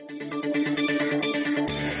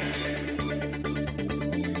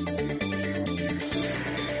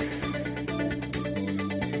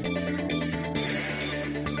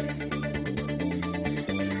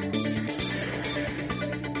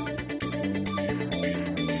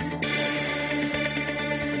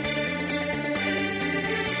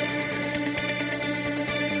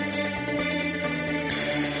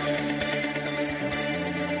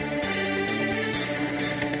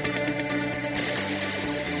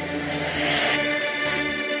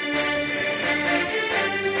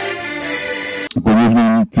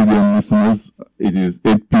listeners, it is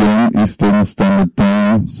 8 p.m. Eastern Standard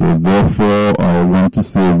Time, so therefore I want to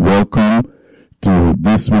say welcome to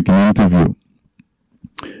This Week in Interview.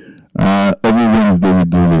 Every Wednesday we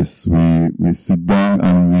do this. We sit down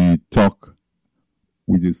and we talk,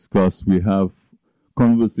 we discuss, we have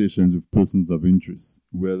conversations with persons of interest,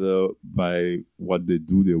 whether by what they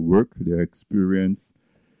do, their work, their experience,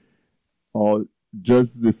 or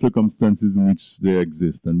just the circumstances in which they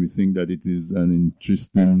exist. And we think that it is an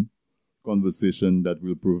interesting conversation that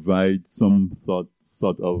will provide some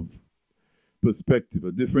sort of perspective,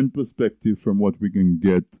 a different perspective from what we can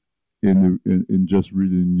get in just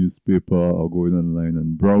reading newspaper or going online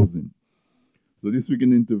and browsing. So This Week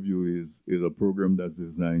in Interview is a program that's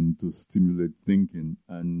designed to stimulate thinking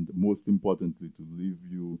and, most importantly, to leave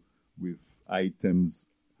you with items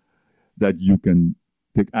that you can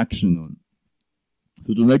take action on.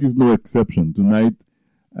 So tonight is no exception. Tonight,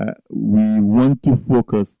 we want to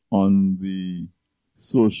focus on the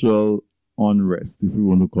social unrest, if we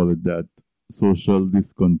want to call it that, social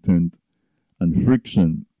discontent and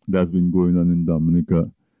friction that's been going on in Dominica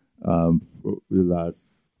for the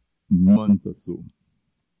last month or so.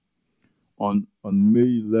 On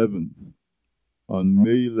May 11th,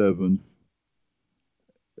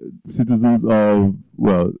 citizens of,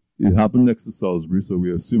 well, it happened next to Salisbury, so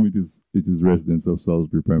we assume it is residents of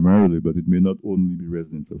Salisbury primarily, but it may not only be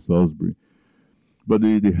residents of Salisbury. But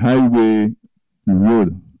the highway, the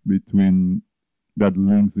road between that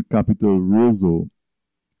links the capital Roseau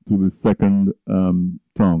to the second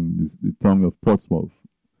tongue, the tongue of Portsmouth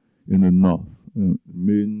in the north,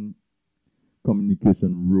 main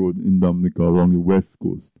communication road in Dominica along the west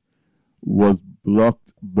coast, was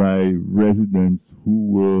blocked by residents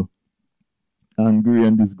who were angry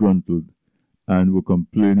and disgruntled and were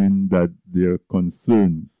complaining that their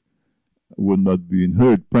concerns were not being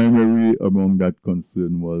heard. Primary among that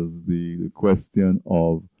concern was the question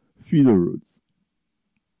of feeder roads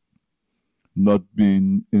not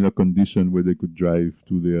being in a condition where they could drive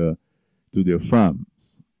to their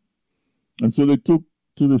farms. And so they took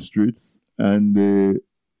to the streets and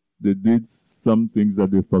they did some things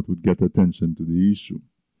that they thought would get attention to the issue.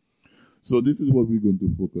 So this is what we're going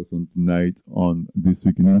to focus on tonight on This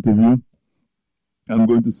Week in Interview. I'm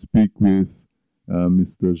going to speak with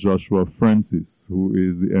Mr. Joshua Francis, who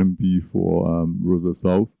is the MP for Roseau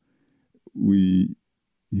South. We're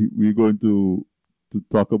going to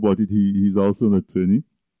talk about it. He's also an attorney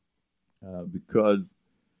because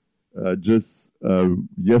just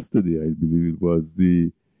yesterday, I believe it was,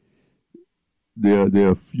 there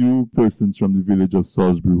are a few persons from the village of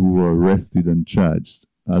Salisbury who were arrested and charged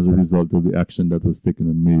as a result of the action that was taken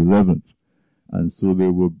on May 11th. And so they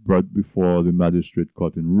were brought before the magistrate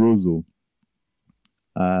court in Roseau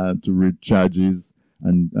to read charges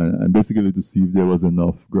and basically to see if there was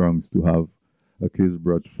enough grounds to have a case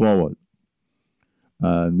brought forward.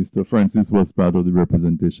 And Mr. Francis was part of the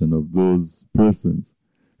representation of those persons.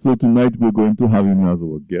 So tonight we're going to have him as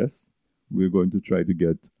our guest. We're going to try to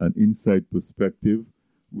get an inside perspective.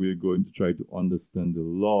 We're going to try to understand the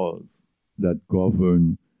laws that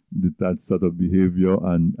govern that sort of behavior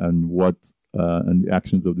and the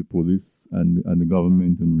actions of the police and the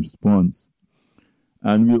government in response.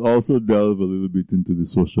 And we'll also delve a little bit into the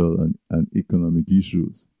social and economic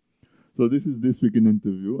issues. So this is This Week in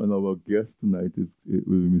Interview, and our guest tonight will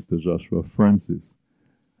be Mr. Joshua Francis.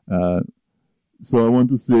 So I want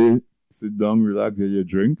to say, sit down, relax, get your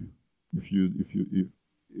drink. If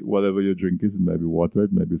whatever your drink is, it might be water,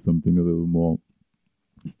 it might be something a little more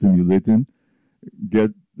stimulating.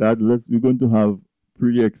 Get that. We're going to have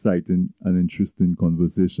pretty exciting and interesting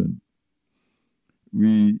conversation.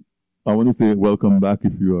 I want to say welcome back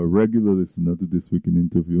if you are a regular listener to This Week in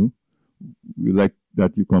Interview. We like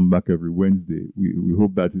that you come back every Wednesday. We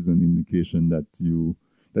hope that is an indication that you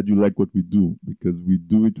like what we do, because we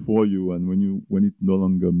do it for you, and when it no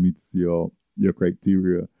longer meets your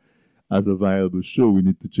criteria as a viable show, we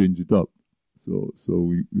need to change it up. So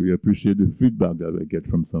we appreciate the feedback that we get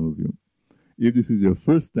from some of you. If this is your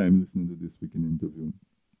first time listening to This Week in Interview,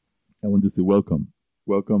 I want to say welcome.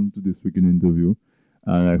 Welcome to This Week in Interview.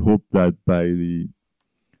 And I hope that by the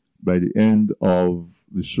end of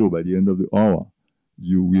the show, by the end of the hour,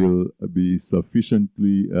 you will be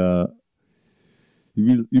sufficiently,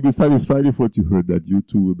 you'll be satisfied with what you heard, that you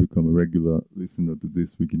too will become a regular listener to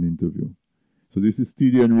This Week in Interview. So this is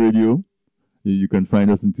TDN Radio. You can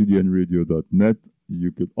find us on tdnradio.net.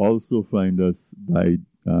 You could also find us by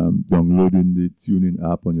downloading the TuneIn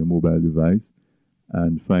app on your mobile device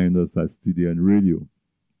and find us as TDN Radio.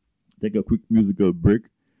 Take a quick musical break,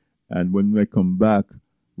 and when we come back,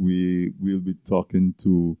 we will be talking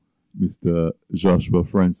to Mr. Joshua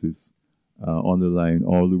Francis on the line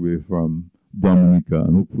all the way from Dominica,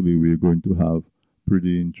 and hopefully we're going to have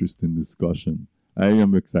pretty interesting discussion. I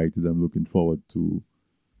am excited. I'm looking forward to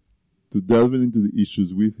delving into the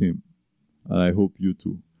issues with him, and I hope you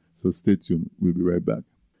too. So stay tuned. We'll be right back.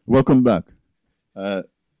 Welcome back.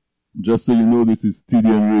 Just so you know, this is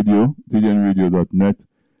TDN Radio, tdnradio.net.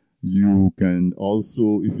 You can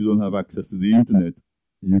also, if you don't have access to the internet,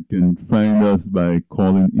 you can find us by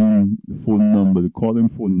calling in the phone number, the call-in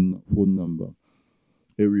phone number,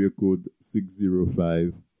 area code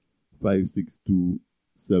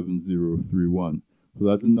 605-562-7031. So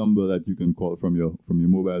that's a number that you can call from your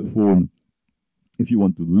mobile phone if you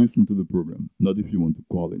want to listen to the program, not if you want to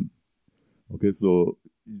call in. Okay, so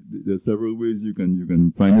there's several ways you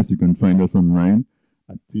can find us. You can find us online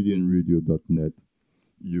at tdnradio.net.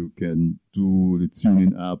 You can do the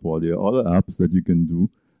TuneIn app, or there are other apps that you can do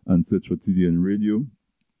and search for TDN Radio,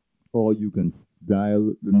 or you can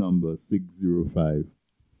dial the number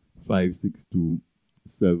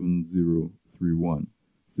 605-562-7031.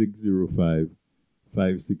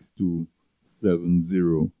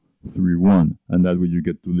 605-562-7031, and that way you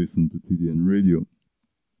get to listen to TDN Radio.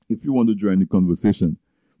 If you want to join the conversation,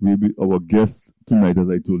 our guest tonight,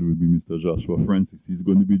 as I told you, will be Mr. Joshua Francis. He's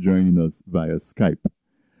going to be joining us via Skype.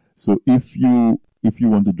 So if you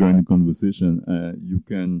want to join the conversation, you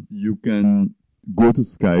can go to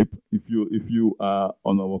Skype. If you are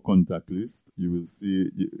on our contact list, you will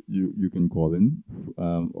see you can call in.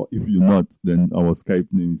 Or if you're not, then our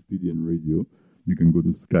Skype name is TDN Radio. You can go to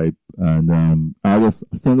Skype and I'll just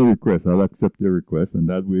send a request. I'll accept your request, and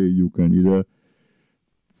that way you can either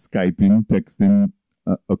Skype in, text in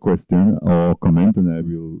a question or comment, and I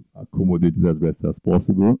will accommodate it as best as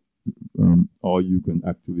possible. Or you can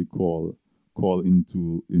actually call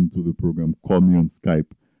into the program. Call me on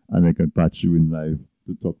Skype, and I can patch you in live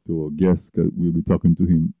to talk to our guest. We'll be talking to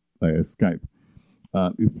him via Skype.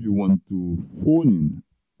 If you want to phone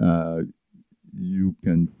in, you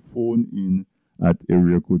can phone in at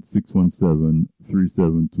area code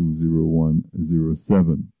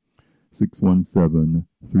 617-372-0107.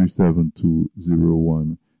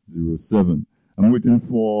 617-372-0107. I'm waiting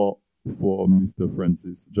for Mr.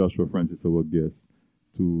 Francis, Joshua Francis, our guest,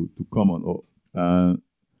 to come on.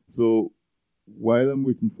 So while I'm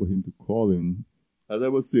waiting for him to call in, as I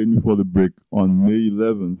was saying before the break, on May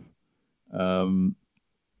 11th,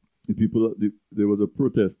 there was a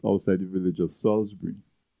protest outside the village of Salisbury,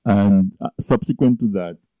 and subsequent to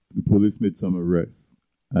that, the police made some arrests,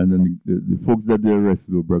 and then the folks that they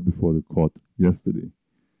arrested were brought before the court yesterday.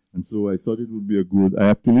 And so I thought it would be I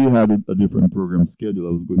actually had a different program scheduled.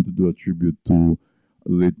 I was going to do a tribute to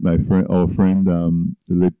our friend,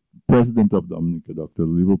 the late president of Dominica, Dr.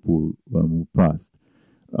 Liverpool, who passed.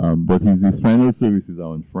 But his final services are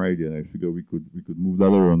on Friday, and I figured we could move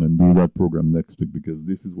that around and do that program next week, because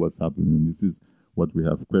this is what's happening and this is what we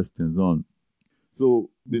have questions on. So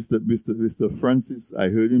Mr. Francis, I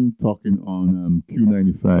heard him talking on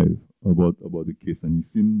Q95 about the case, and he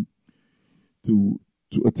seemed to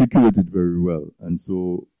articulate it very well. And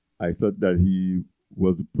so I thought that he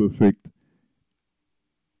was the perfect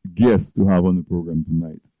guest to have on the program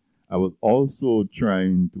tonight. I was also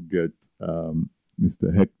trying to get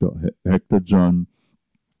Mr. Hector John,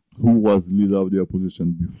 who was leader of the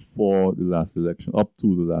opposition before the last election, up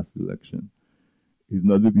to the last election. He's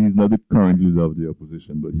not the current leader of the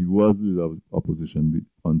opposition, but he was leader of the opposition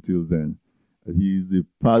until then. He is the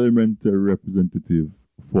parliamentary representative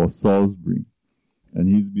for Salisbury, and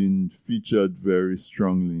he's been featured very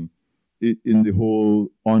strongly in the whole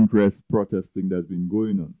unrest protesting that's been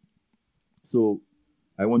going on. So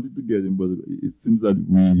I wanted to get him, but it seems that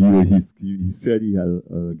he said he had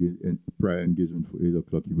a prior engagement for 8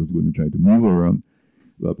 o'clock. He was going to try to move around,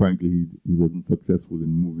 but apparently he wasn't successful in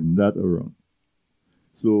moving that around.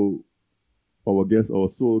 So our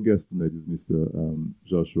sole guest tonight is Mr.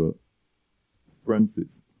 Joshua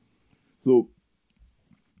Francis. So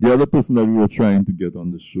the other person that we were trying to get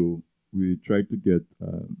on the show, we tried to get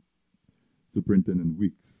Superintendent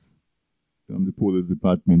Weeks from the police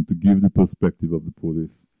department to give the perspective of the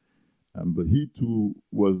police. But he too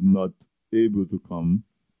was not able to come.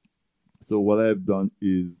 So what I've done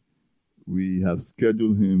is we have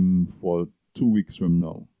scheduled him for 2 weeks from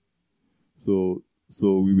now. So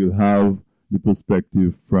we will have the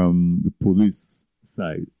perspective from the police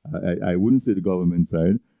side. I wouldn't say the government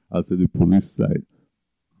side. I'll say the police side.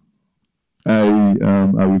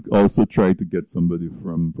 I will also try to get somebody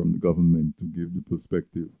from the government to give the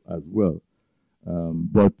perspective as well.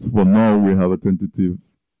 But for now, we have a tentative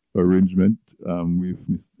arrangement with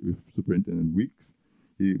Superintendent Weeks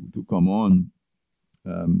to come on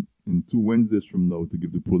in 2 Wednesdays from now to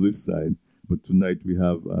give the police side. But tonight we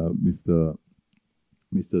have Mr.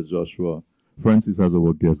 Joshua Francis as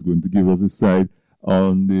our guest, going to give us his side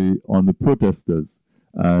on the protesters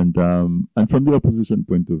and from the opposition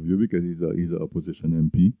point of view, because he's an opposition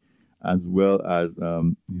MP, as well as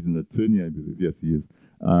he's an attorney, I believe. Yes, he is.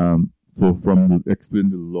 So explain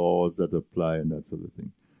the laws that apply and that sort of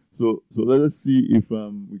thing. So let us see if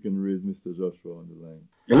we can raise Mr. Joshua on the line.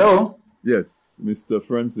 Hello. Yes, Mr.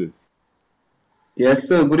 Francis. Yes,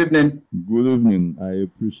 sir. Good evening. Good evening. I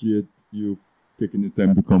appreciate you taking the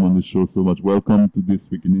time to come on the show so much. Welcome to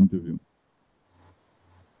This Week in Interview.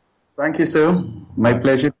 Thank you, sir. My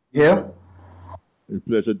pleasure to be here. A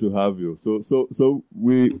pleasure to have you. So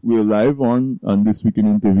we're live on This Week in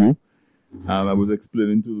Interview. I was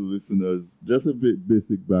explaining to the listeners just a bit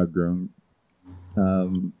basic background.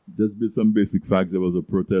 Just some basic facts. There was a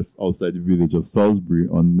protest outside the village of Salisbury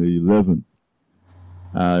on May 11th.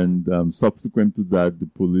 And subsequent to that, the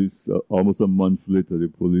police, almost a month later, the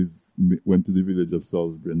police went to the village of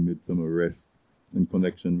Salisbury and made some arrests in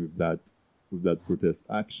connection with that protest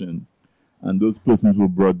action. And those persons were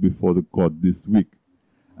brought before the court this week.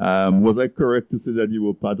 Was I correct to say that you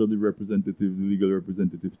were part of the legal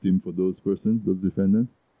representative team for those persons, those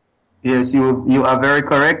defendants? Yes, you are very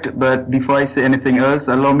correct. But before I say anything else,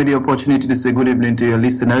 allow me the opportunity to say good evening to your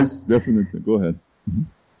listeners. Definitely. Go ahead. Mm-hmm.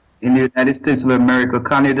 In the United States of America,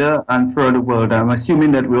 Canada, and throughout the world. I'm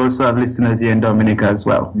assuming that we also have listeners here in Dominica as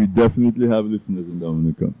well. We definitely have listeners in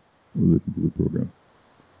Dominica who listen to the program.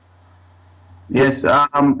 Yes,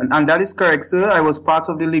 and that is correct, sir. I was part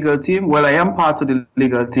of the legal team. Well, I am part of the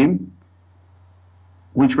legal team,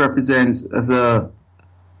 which represents the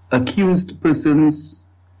accused persons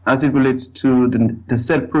as it relates to the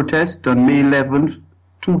said protest on May 11th,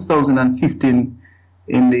 2015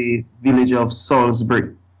 in the village of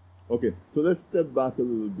Salisbury. Okay, so let's step back a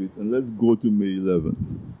little bit and let's go to May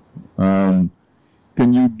 11th.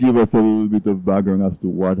 Can you give us a little bit of background as to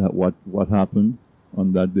what happened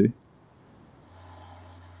on that day?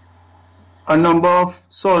 A number of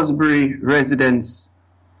Salisbury residents,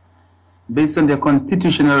 based on their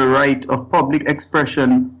constitutional right of public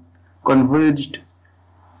expression, converged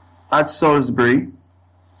at Salisbury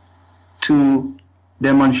to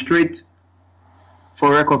demonstrate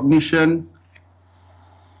for recognition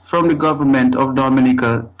from the government of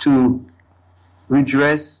Dominica to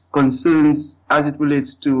redress concerns as it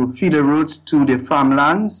relates to feeder roads to their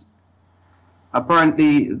farmlands.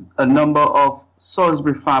 Apparently, a number of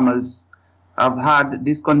Salisbury farmers have had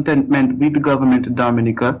discontentment with the government of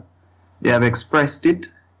Dominica. They have expressed it,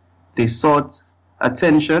 they sought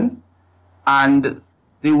attention, and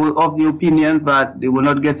they were of the opinion that they were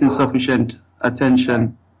not getting sufficient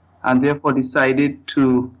attention, and therefore decided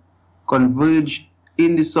to converge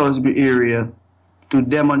in the Salisbury area to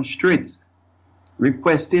demonstrate,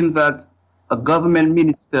 requesting that a government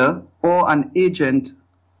minister or an agent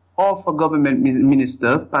of a government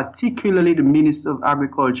minister, particularly the Minister of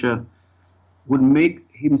Agriculture, would make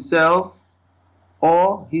himself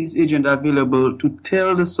or his agent available to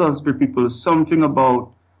tell the Salisbury people something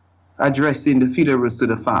about addressing the feeder roads to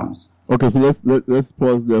the farms. Okay, so let's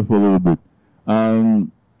pause there for a little bit.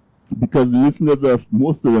 Because the listeners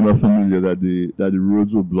most of them are familiar that the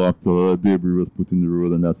roads were blocked, or debris was put in the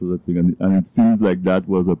road and that sort of thing, and it seems like that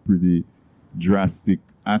was a pretty drastic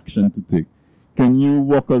action to take. Can you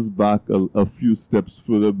walk us back a few steps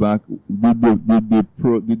further back? Did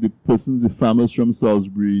the persons, the farmers from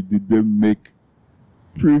Salisbury, did they make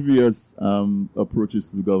previous approaches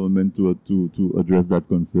to the government to address that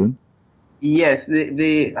concern? Yes,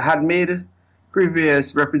 they had made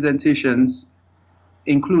previous representations,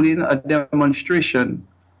 including a demonstration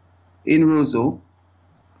in Roseau.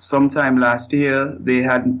 Sometime last year, they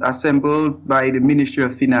had assembled by the Ministry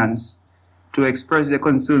of Finance to express their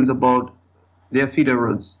concerns about their feeder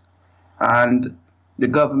roads. And the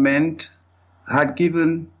government had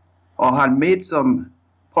given or had made some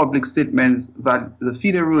public statements that the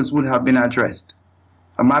feeder roads would have been addressed.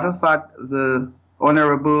 A matter of fact, the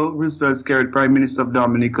Honorable Roosevelt Skerrit, Prime Minister of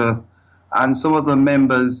Dominica, and some of the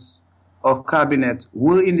members of cabinet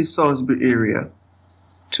were in the Salisbury area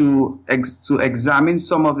to examine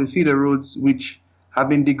some of the feeder roads which have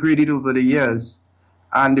been degraded over the years.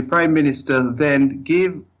 And the Prime Minister then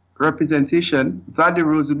gave representation that the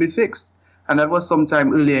roads would be fixed. And that was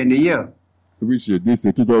sometime earlier in the year. Which year? This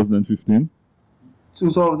year, 2015?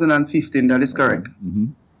 2015, that is correct.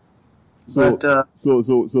 Mm-hmm.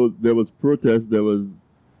 So there was protest. There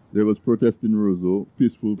was protest in Roseau,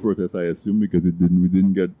 peaceful protest, I assume, because we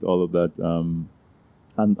didn't get all of that.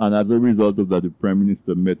 And as a result of that, the Prime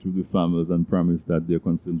Minister met with the farmers and promised that their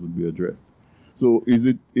concerns would be addressed. So is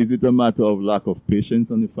it a matter of lack of patience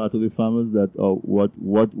on the part of the farmers that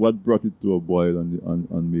what brought it to a boil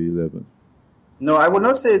on May 11th? No, I would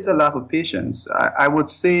not say it's a lack of patience. I would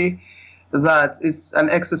say that it's an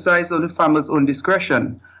exercise of the farmer's own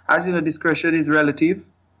discretion. As you know, discretion is relative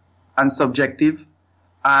and subjective,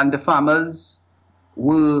 and the farmers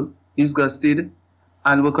were disgusted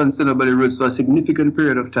and were concerned about the roads for a significant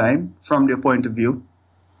period of time from their point of view,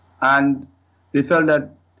 and they felt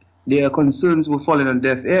that their concerns were falling on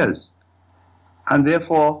deaf ears, and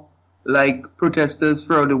therefore, like protesters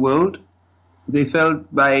throughout the world, they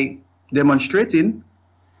felt by demonstrating,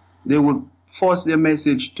 they would force their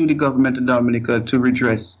message to the government of Dominica to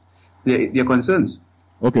redress their concerns.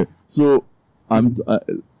 Okay, so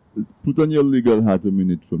put on your legal hat a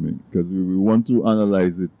minute for me, because we want to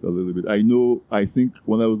analyze it a little bit. I think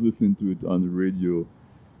when I was listening to it on the radio,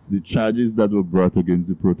 the charges that were brought against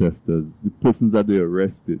the protesters, the persons that they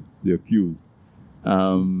arrested, the accused,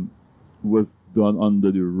 was done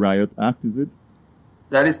under the Riot Act, is it?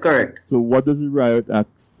 That is correct. So what does the Riot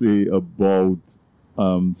Act say about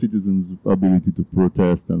citizens' ability to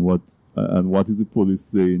protest, and what is the police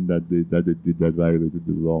saying that they did that violated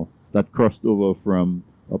the law, that crossed over from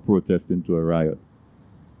a protest into a riot?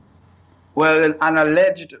 Well, an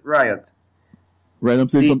alleged riot. Right, I'm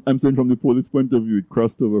saying from the police point of view, it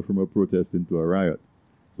crossed over from a protest into a riot.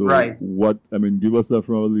 So right. Give us that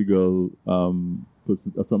from a legal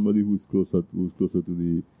person, somebody who's closer to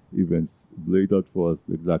the events. Lay it out for us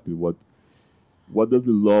exactly what does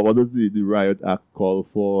the Riot Act call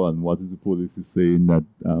for, and what is the police saying that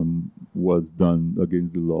was done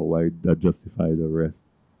against the law? Why that justified the arrest?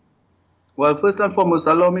 Well, first and foremost,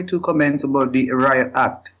 allow me to comment about the Riot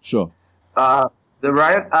Act. Sure. The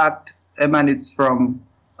Riot Act emanates from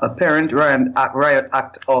a parent Riot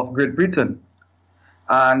Act of Great Britain.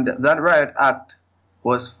 And that Riot Act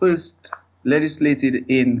was first legislated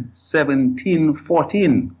in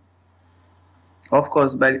 1714, of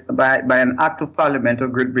course, by an Act of Parliament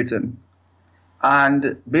of Great Britain.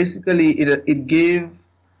 And basically, it gave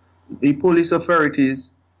the police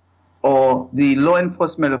authorities or the law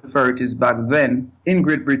enforcement authorities back then in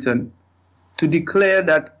Great Britain to declare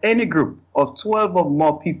that any group of 12 or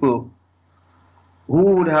more people who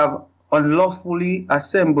would have unlawfully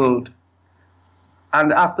assembled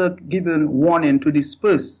and after given warning to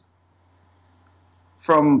disperse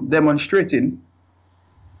from demonstrating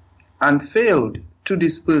and failed to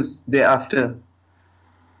disperse thereafter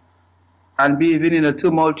and behaving in a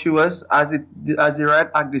tumultuous, as the Riot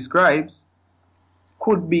Act describes,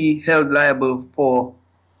 could be held liable for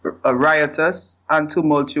a riotous and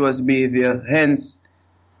tumultuous behavior, hence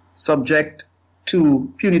subject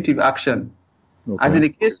to punitive action. Okay. As in the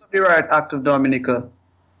case of the Riot Act of Dominica,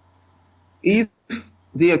 if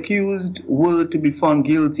the accused were to be found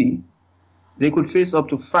guilty, they could face up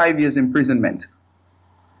to 5 years imprisonment.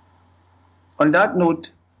 On that note,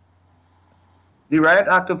 the Riot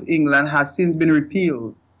Act of England has since been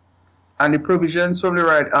repealed, and the provisions from the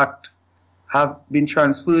Riot Act have been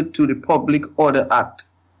transferred to the Public Order Act.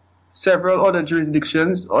 Several other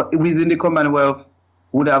jurisdictions within the Commonwealth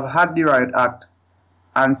would have had the Riot Act,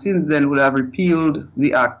 and since then would have repealed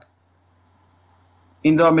the Act.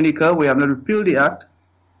 In Dominica, we have not repealed the Act,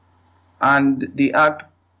 and the Act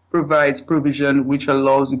provides provision which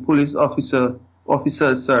allows the police officers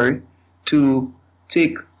to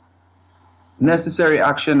take necessary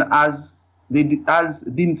action as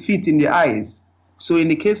deemed fit in their eyes. So in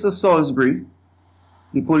the case of Salisbury,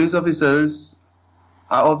 the police officers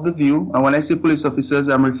are of the view, and when I say police officers,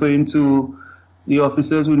 I'm referring to the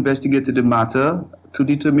officers who investigated the matter to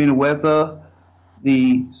determine whether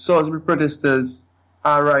the Salisbury protesters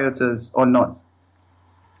are rioters or not.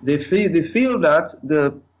 They feel that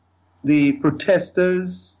the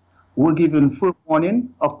protesters were given full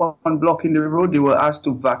warning upon blocking the road. They were asked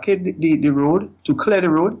to vacate the road, to clear the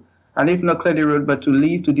road, and if not clear the road, but to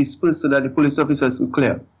leave, to disperse so that the police officers could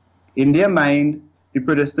clear. In their mind, the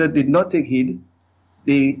protesters did not take heed.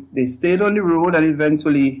 They stayed on the road and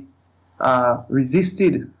eventually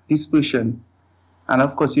resisted dispersion. And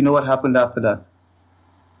of course, you know what happened after that.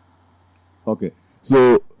 Okay.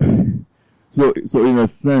 So in a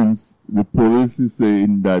sense, the police is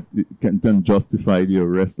saying that it can justify the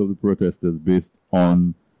arrest of the protesters based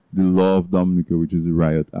on the law of Dominica, which is the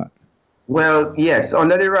Riot Act. Well, yes,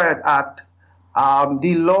 under the Riot Act,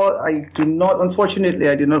 the law, unfortunately,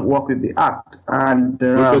 I did not work with the Act. And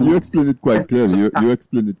but you explained it quite clearly. You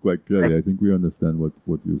explained it quite clearly. I think we understand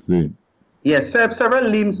what you're saying. Yes, several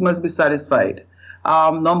limbs must be satisfied.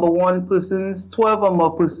 Number one, 12 or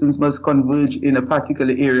more persons must converge in a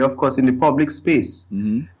particular area, of course, in the public space.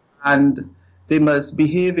 Mm-hmm. And they must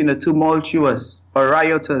behave in a tumultuous or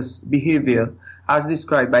riotous behavior as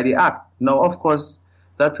described by the Act. Now, of course,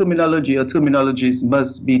 that terminology or terminologies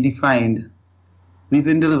must be defined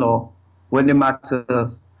within the law when the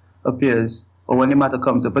matter appears or when the matter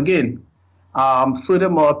comes up again.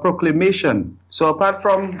 Furthermore, a proclamation. So apart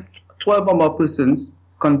from 12 or more persons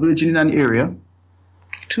converging in an area,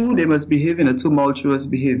 2, they must behave in a tumultuous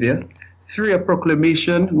behavior. 3, a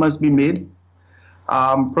proclamation must be made.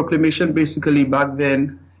 Proclamation basically back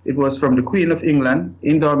then, it was from the Queen of England.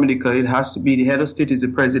 In Dominica, it has to be the head of state is the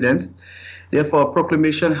president. Therefore, a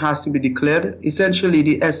proclamation has to be declared. Essentially,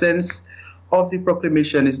 the essence of the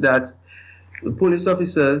proclamation is that the police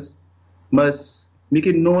officers must make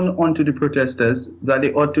it known unto the protesters that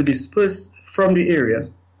they ought to disperse from the area.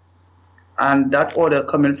 And that order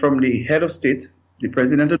coming from the head of state, the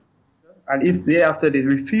president, and if thereafter they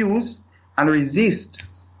refuse and resist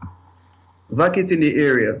vacating the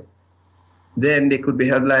area, then they could be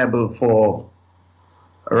held liable for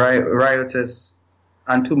riotous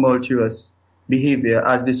and tumultuous behavior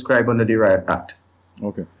as described under the Riot Act.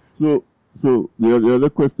 Okay. So the other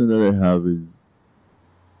question that I have is,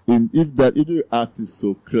 if the act is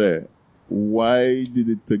so clear, why did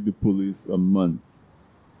it take the police a month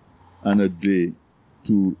and a day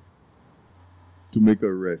to make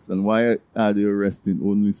arrests? And why are they arresting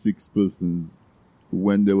only 6 persons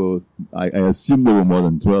when there was, I assume there were more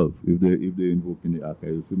than 12. If they invoke in the act, I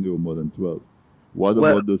assume there were more than 12. What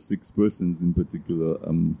about those 6 persons in particular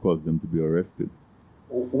caused them to be arrested?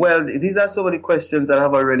 Well, these are some of the questions that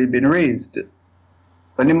have already been raised.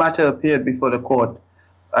 When the matter appeared before the court,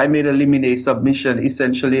 I made a limine submission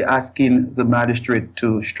essentially asking the magistrate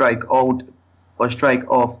to strike out or strike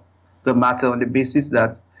off the matter on the basis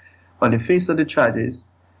that on the face of the charges,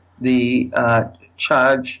 the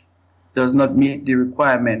charge does not meet the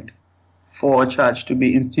requirement for a charge to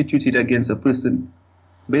be instituted against a person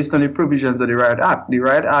based on the provisions of the Riot Act. The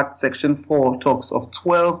Riot Act Section 4 talks of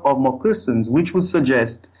 12 or more persons, which would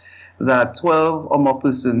suggest that 12 or more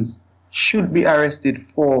persons should be arrested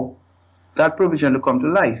for that provision to come to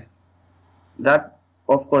life. That,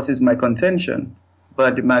 of course, is my contention,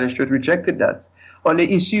 but the magistrate rejected that. On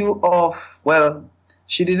the issue of, well,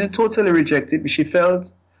 she didn't totally reject it, but she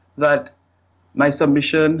felt that my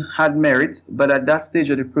submission had merit, but at that stage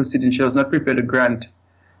of the proceeding, she was not prepared to grant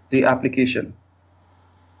the application.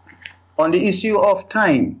 On the issue of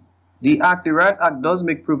time, the Riot Act does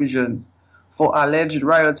make provision for alleged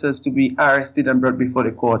rioters to be arrested and brought before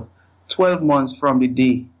the court 12 months from the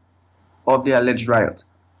day of the alleged riot.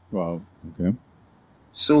 Wow, okay.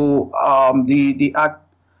 So the Act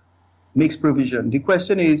makes provision. The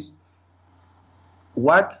question is,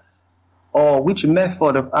 what or which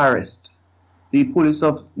method of arrest the police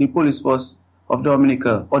force of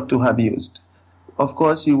Dominica ought to have used? Of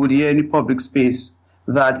course, you would hear in the public space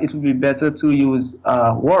that it would be better to use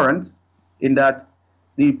warrant, in that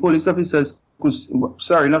the police officers could,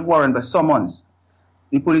 not warrant, but summons.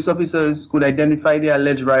 The police officers could identify the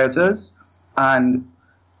alleged rioters and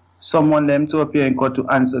summon them to appear in court to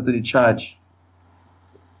answer to the charge.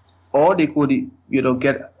 Or they could,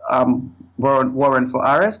 get warrant for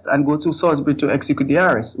arrest and go to Salisbury to execute the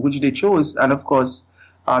arrest, which they chose. And of course,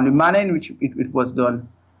 the manner in which it was done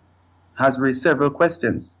has raised several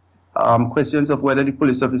questions. Questions of whether the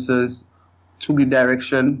police officers took the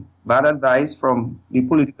direction, bad advice from the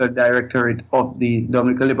political directorate of the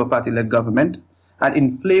Dominica Labour Party-led government and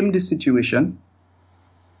inflamed the situation,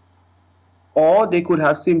 or they could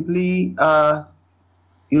have simply,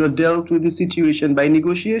 dealt with the situation by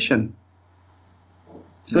negotiation.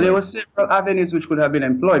 So there were several avenues which could have been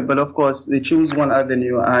employed, but of course they choose one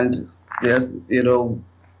avenue, and there's,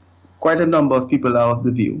 quite a number of people are of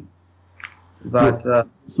the view that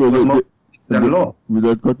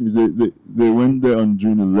they went there on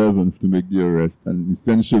June 11th to make the arrest, and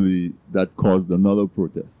essentially that caused another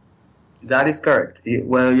protest. That is correct.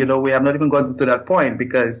 Well, we have not even gotten to that point,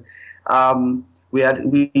 because we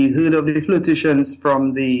heard of the flirtations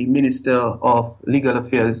from the Minister of Legal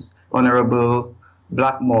Affairs, Honorable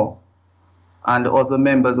Blackmore, and other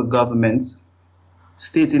members of government,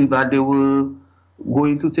 stating that they were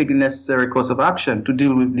going to take the necessary course of action to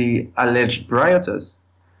deal with the alleged rioters.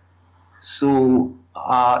 So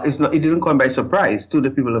it didn't come by surprise to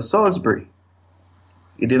the people of Salisbury.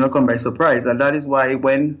 It did not come by surprise, and that is why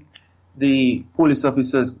when the police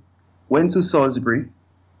officers went to Salisbury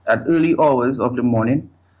at early hours of the morning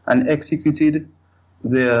and executed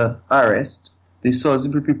their arrest, the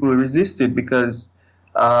Salisbury people resisted, because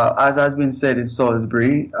as has been said in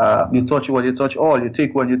Salisbury, you touch one, you touch all, you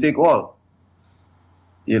take one, you take all.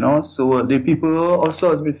 So the people of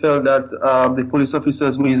Salisbury felt that the police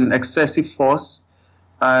officers were using excessive force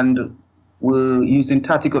and were using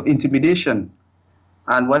tactic of intimidation.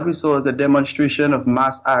 And what we saw was a demonstration of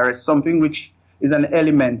mass arrest, something which is an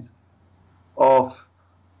element of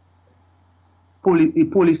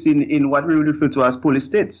policing in what we refer to as police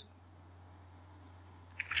states.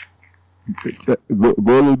 Go a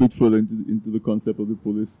little bit further into the concept of the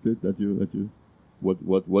police state what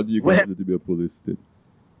do you consider to be a police state?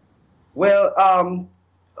 Well,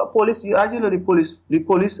 a police, as you know, the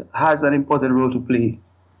police has an important role to play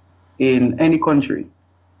in any country.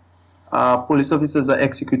 Police officers are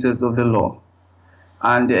executors of the law,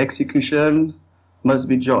 and the execution must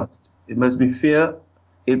be just. It must be fair,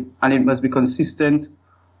 and it must be consistent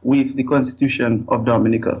with the Constitution of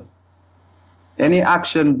Dominica. Any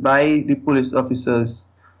action by the police officers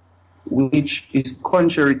which is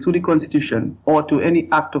contrary to the Constitution or to any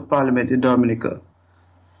act of Parliament in Dominica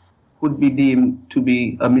could be deemed to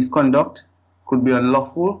be a misconduct, could be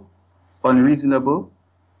unlawful, unreasonable,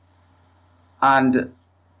 and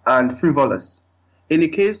frivolous. In the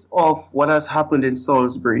case of what has happened in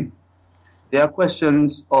Salisbury, there are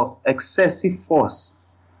questions of excessive force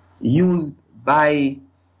used by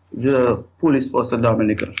the police force of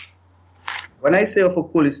Dominica. When I say of a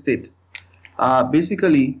police state,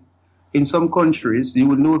 basically, in some countries, you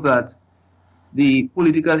will know that the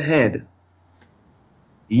political head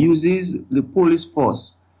uses the police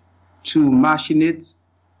force to machinate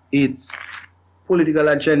its political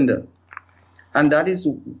agenda. And that is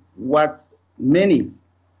what many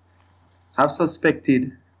have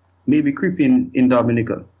suspected may be creeping in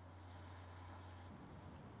Dominica.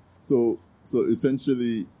 So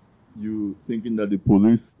essentially, you thinking that the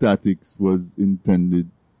police tactics was intended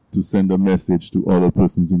to send a message to other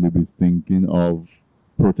persons who may be thinking of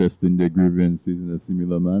protesting their grievances in a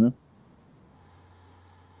similar manner?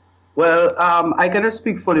 Well, I cannot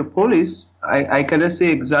speak for the police. I cannot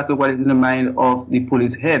say exactly what is in the mind of the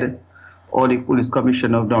police head or the police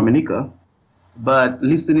commissioner of Dominica. But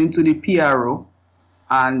listening to the PRO,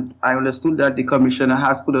 and I understood that the commissioner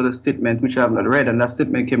has put out a statement which I have not read, and that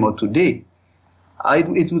statement came out today.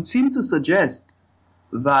 It would seem to suggest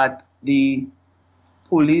that the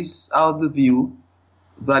police are of the view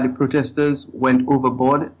that the protesters went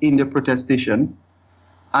overboard in the protestation,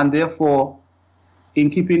 and therefore, in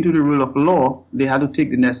keeping to the rule of law, they had to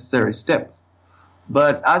take the necessary step.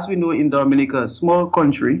 But as we know in Dominica, a small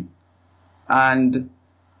country, and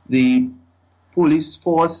the police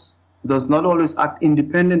force does not always act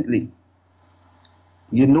independently.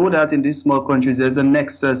 You know that in these small countries, there's a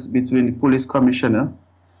nexus between the police commissioner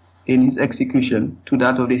in his execution to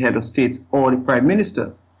that of the head of state or the prime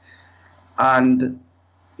minister. And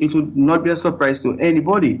it would not be a surprise to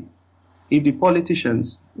anybody if the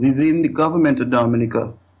politicians within the government of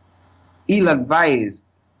Dominica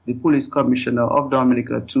ill-advised the police commissioner of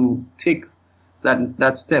Dominica to take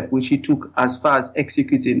that step which he took as far as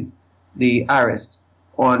executing the arrest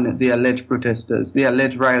on the alleged protesters, the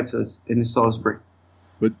alleged rioters in Salisbury.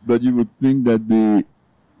 But you would think that the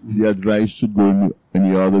advice should go in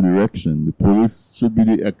any other direction. The police should be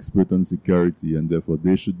the expert on security, and therefore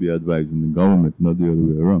they should be advising the government, not the other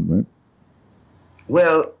way around, right?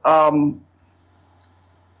 Well,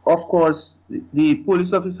 of course, the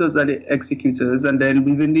police officers are the executors, and then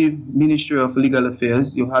within the Ministry of Legal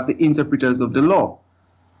Affairs, you have the interpreters of the law.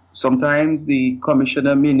 Sometimes the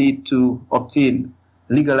commissioner may need to obtain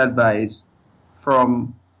legal advice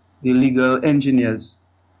from the legal engineers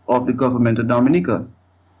of the government of Dominica.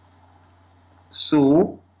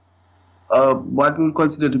 So, what we would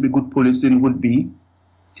consider to be good policing would be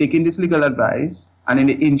taking this legal advice and in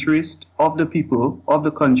the interest of the people of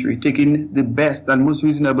the country, taking the best and most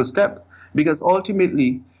reasonable step. Because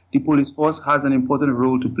ultimately, the police force has an important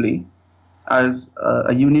role to play as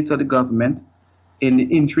a unit of the government in the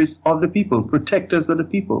interest of the people, protectors of the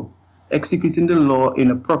people, executing the law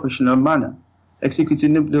in a professional manner,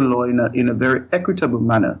 executing the law in a very equitable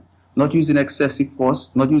manner, not using excessive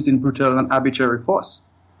force, not using brutal and arbitrary force,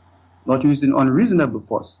 not using unreasonable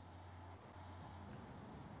force.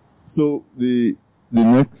 So the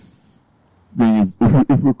next thing is,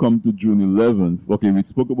 if we come to June 11th, okay, we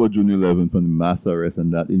spoke about June 11th and the mass arrest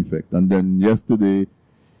and that effect. And then yesterday,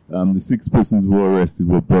 the 6 persons who were arrested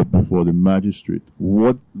were brought before the magistrate.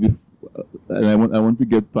 And I want to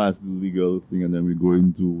get past the legal thing, and then we go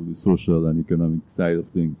into the social and economic side of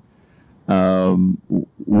things.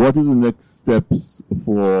 What are the next steps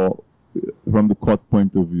from the court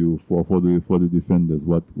point of view for the defenders?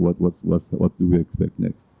 What do we expect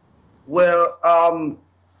next? Well,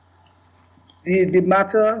 The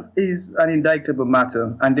matter is an indictable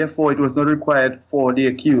matter, and therefore it was not required for the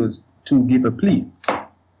accused to give a plea.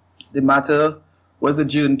 The matter was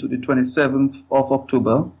adjourned to the 27th of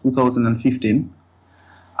October 2015,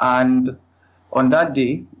 and on that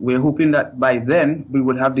day, we're hoping that by then we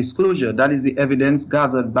would have disclosure. That is the evidence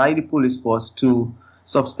gathered by the police force to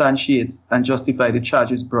substantiate and justify the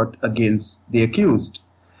charges brought against the accused.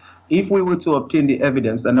 If we were to obtain the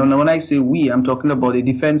evidence, and when I say we, I'm talking about the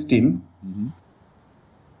defense team,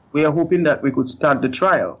 we are hoping that we could start the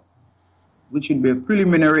trial, which would be a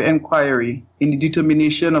preliminary inquiry in the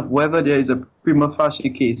determination of whether there is a prima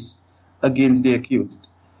facie case against the accused.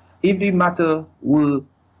 If the matter were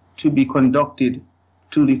to be conducted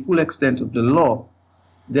to the full extent of the law,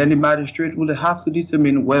 then the magistrate would have to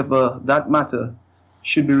determine whether that matter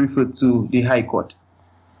should be referred to the High Court.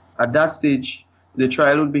 At that stage, the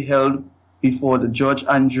trial would be held before the judge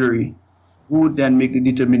and jury, who would then make the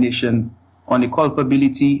determination on the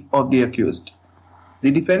culpability of the accused.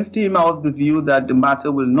 The defense team are of the view that the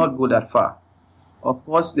matter will not go that far. Of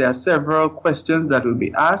course, there are several questions that will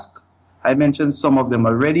be asked. I mentioned some of them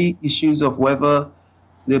already, issues of whether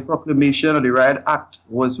the proclamation of the Riot Act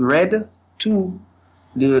was read to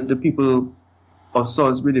the people of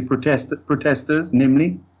Salisbury, the protesters,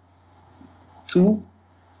 namely. 2,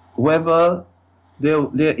 whether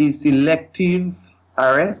there is selective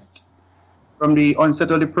arrest. From the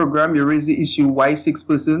onset of the program, you raise the issue why 6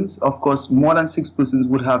 persons. Of course, more than 6 persons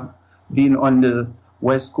would have been on the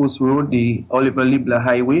West Coast Road, the Oliver Libler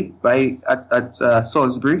Highway, at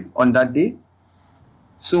Salisbury on that day.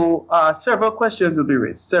 So several questions will be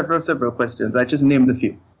raised. Several questions. I just named a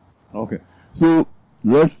few. Okay. So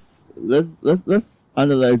let's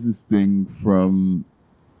analyze this thing from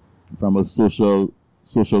a social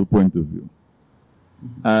point of view.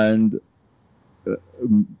 And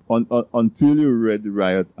until you read the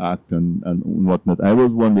Riot Act and whatnot, I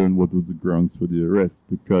was wondering what was the grounds for the arrest,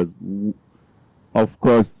 because, of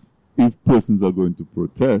course, if persons are going to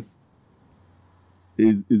protest,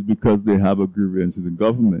 is because they have a grievance with the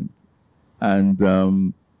government.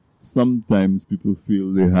 And sometimes people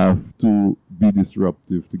feel they have to be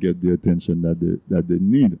disruptive to get the attention that they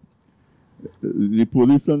need. The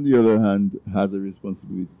police, on the other hand, has a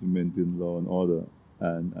responsibility to maintain law and order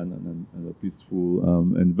and a peaceful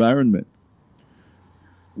environment.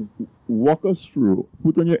 Walk us through.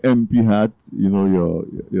 Put on your MP hat,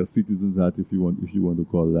 your citizen's hat, if you want to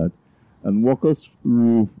call that, and walk us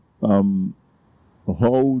through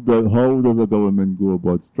how does a government go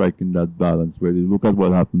about striking that balance where they look at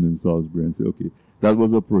what happened in Salisbury and say, okay, that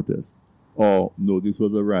was a protest, or no, this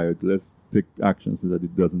was a riot. Let's take action so that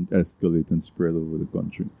it doesn't escalate and spread over the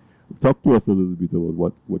country. Talk to us a little bit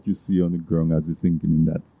about what you see on the ground as you're thinking in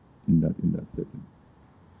that setting.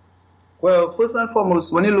 Well, first and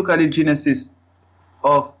foremost, when you look at the genesis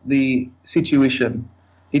of the situation,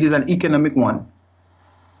 it is an economic one.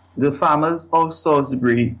 The farmers of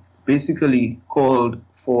Salisbury basically called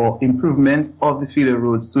for improvement of the feeder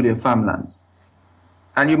roads to their farmlands.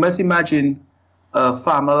 And you must imagine a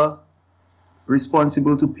farmer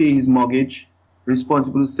responsible to pay his mortgage,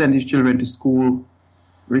 responsible to send his children to school,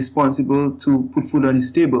 responsible to put food on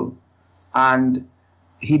his table. And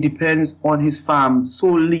he depends on his farm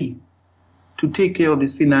solely to take care of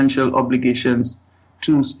his financial obligations,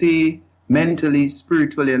 to stay mentally,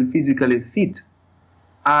 spiritually, and physically fit.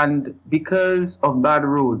 And because of bad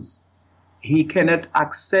roads, he cannot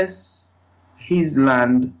access his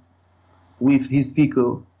land with his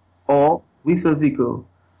vehicle or with a vehicle,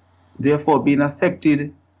 therefore being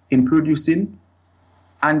affected in producing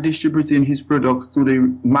and distributing his products to the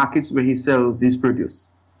markets where he sells his produce.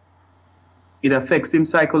 It affects him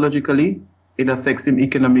psychologically, it affects him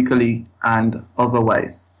economically, and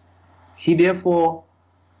otherwise. He therefore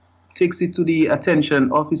takes it to the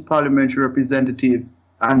attention of his parliamentary representative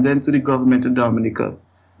and then to the government of Dominica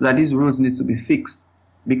that these roads need to be fixed,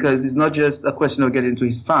 because it's not just a question of getting to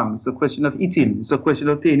his farm, it's a question of eating, it's a question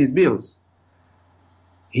of paying his bills.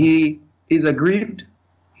 He is aggrieved,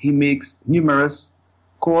 he makes numerous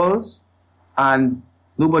calls, and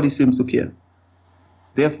nobody seems to care.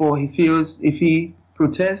 Therefore, he feels if he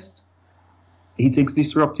protests, he takes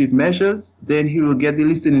disruptive measures, then he will get the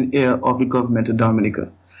listening ear of the government of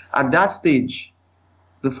Dominica. At that stage,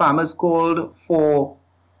 the farmers called for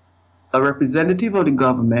a representative of the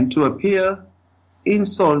government to appear in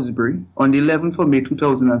Salisbury on the 11th of May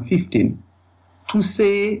 2015 to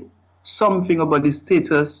say something about the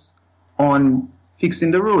status on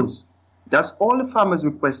fixing the roads. That's all the farmers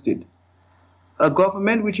requested. A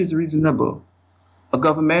government which is reasonable, a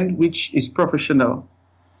government which is professional,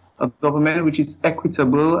 a government which is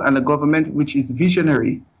equitable, and a government which is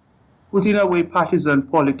visionary putting away partisan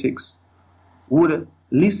politics, would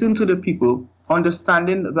listen to the people,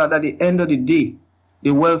 understanding that at the end of the day,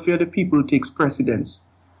 the welfare of the people takes precedence.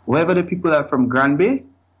 Whether the people are from Granby,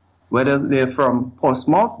 whether they're from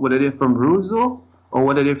Portsmouth, whether they're from Roseau, or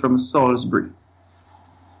whether they're from Salisbury.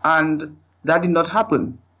 And that did not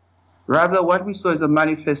happen. Rather, what we saw is a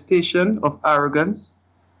manifestation of arrogance,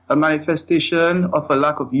 a manifestation of a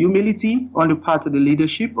lack of humility on the part of the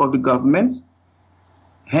leadership of the government.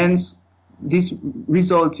 Hence, this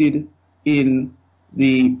resulted in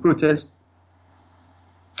the protest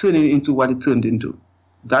turning into what it turned into.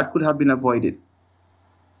 That could have been avoided.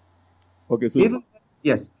 Okay, so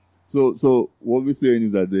yes. So what we're saying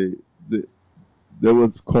is that there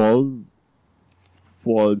was cause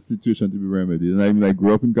for the situation to be remedied. And I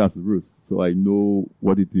grew up in Castle Bruce, so I know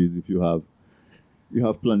what it is if you have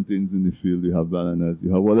plantains in the field, you have bananas,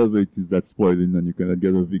 you have whatever it is that's spoiling, and you cannot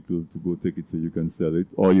get a vehicle to go take it so you can sell it,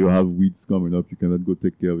 or you have weeds coming up, you cannot go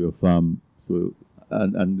take care of your farm. So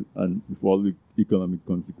and with all the economic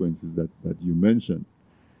consequences that you mentioned.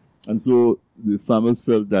 And so the farmers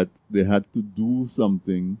felt that they had to do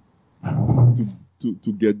something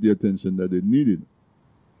to get the attention that they needed.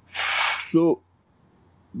 So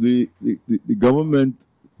the government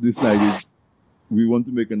decided we want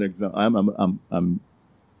to make an example. I'm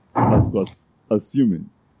of course assuming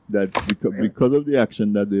that because of the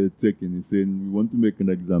action that they're taking, is saying we want to make an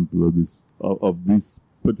example of this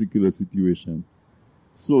particular situation,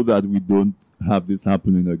 so that we don't have this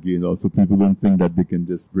happening again, or so people don't think that they can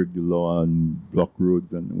just break the law and block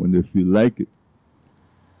roads and when they feel like it.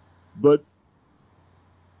 But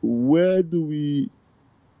where do you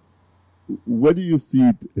see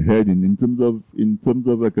it heading in terms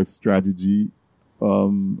of like a strategy?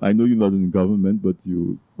 I know you're not in government, but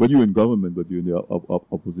you're in government, but you're in the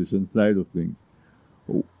opposition side of things,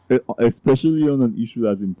 especially on an issue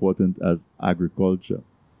as important as agriculture.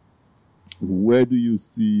 Where do you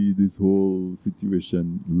see this whole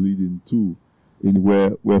situation leading to, in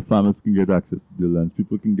where farmers can get access to the lands,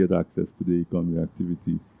 people can get access to the economic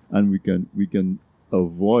activity, and we can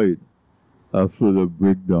avoid a further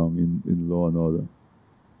breakdown in law and order?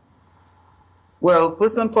 Well,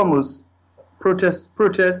 first and foremost, protest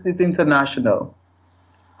is international,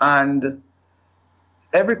 and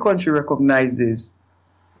every country recognizes,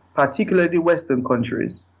 particularly Western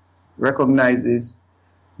countries, recognizes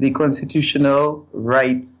the constitutional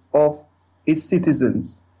right of its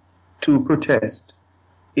citizens to protest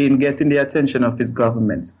in getting the attention of its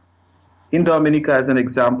government. In Dominica, as an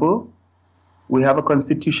example, we have a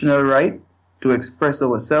constitutional right to express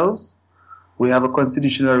ourselves. We have a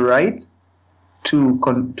constitutional right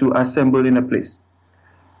to assemble in a place.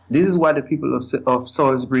 This is what the people of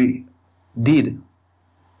Salisbury did.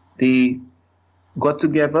 They got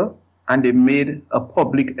together and they made a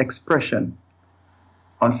public expression.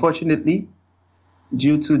 Unfortunately,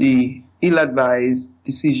 due to the ill-advised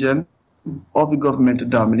decision of the government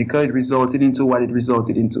of Dominica, it resulted into what it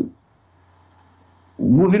resulted into.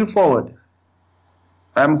 Moving forward,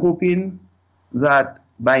 I'm hoping that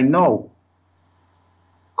by now,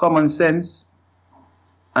 common sense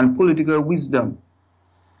and political wisdom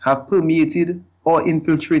have permeated or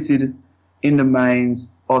infiltrated in the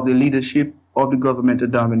minds of the leadership of the government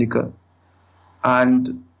of Dominica.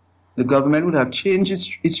 And the government would have changed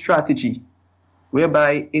its strategy,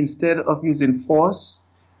 whereby instead of using force,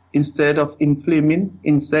 instead of inflaming,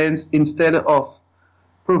 instead of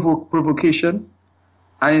provocation,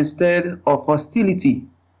 and instead of hostility,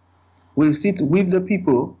 will sit with the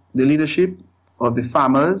people, the leadership of the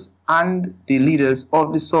farmers and the leaders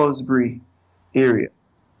of the Salisbury area,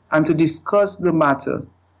 and to discuss the matter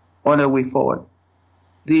on a way forward.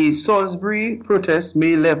 The Salisbury protest,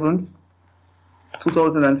 May 11th,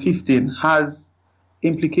 2015, has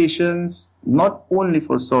implications not only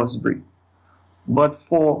for Salisbury, but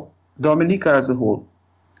for Dominica as a whole,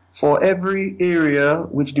 for every area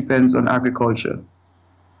which depends on agriculture.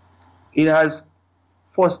 It has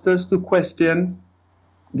forced us to question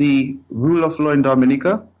the rule of law in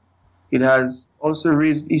Dominica. It has also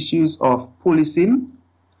raised issues of policing.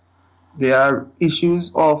 There are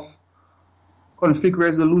issues of conflict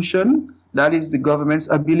resolution, that is the government's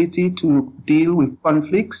ability to deal with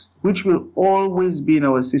conflicts, which will always be in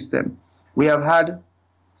our system. We have had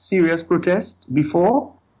serious protests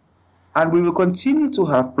before, and we will continue to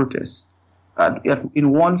have protests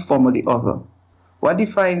in one form or the other. What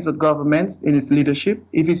defines a government in its leadership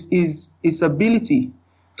is its ability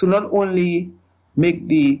to not only make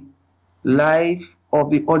the life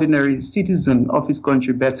of the ordinary citizen of his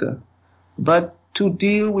country better, but to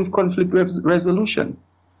deal with conflict resolution.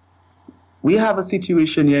 We have a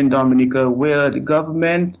situation here in Dominica where the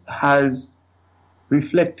government has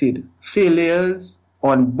reflected failures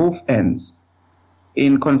on both ends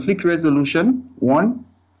in conflict resolution, one,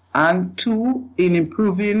 and two, in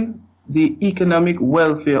improving the economic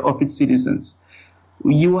welfare of its citizens.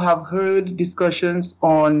 You have heard discussions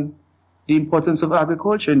on the importance of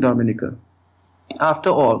agriculture in Dominica. After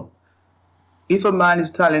all, if a man is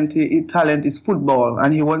talented, his talent is football,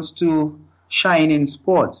 and he wants to shine in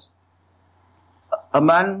sports, a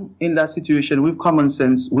man in that situation with common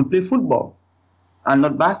sense would play football and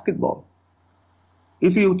not basketball.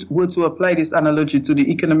 If you were to apply this analogy to the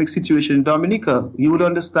economic situation in Dominica, you would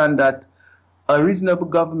understand that a reasonable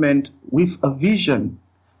government with a vision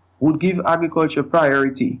would give agriculture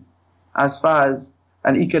priority as far as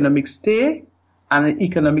an economic stay and an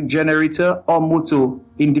economic generator or motor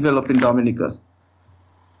in developing Dominica.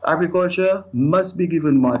 Agriculture must be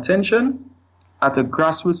given more attention at a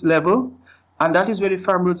grassroots level, and that is where the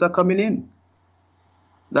farm roads are coming in.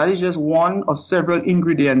 That is just one of several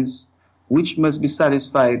ingredients which must be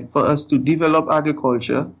satisfied for us to develop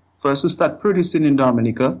agriculture, for us to start producing in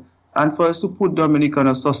Dominica, and for us to put Dominica on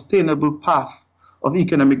a sustainable path of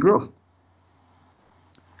economic growth.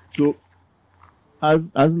 So,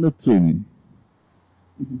 as an attorney,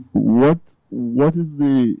 what is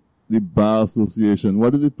the Bar Association,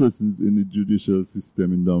 what are the persons in the judicial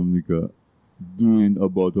system in Dominica doing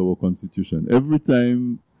about our constitution? Every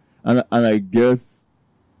time, and I guess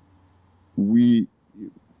we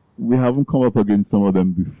haven't come up against some of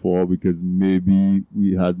them before because maybe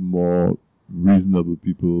we had more reasonable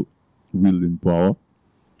people wielding power.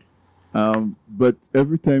 But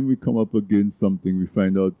every time we come up against something, we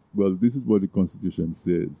find out, well, this is what the Constitution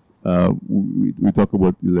says. We talk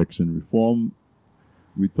about election reform.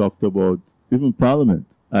 We talked about even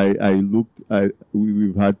Parliament.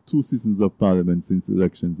 We've had 2 seasons of Parliament since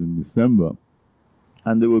elections in December.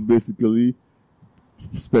 And they were basically,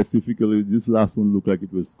 specifically, this last one looked like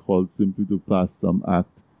it was called simply to pass some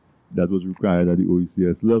act that was required at the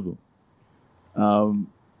OECS level. And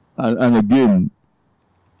again,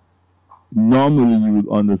 normally you would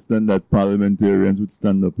understand that parliamentarians would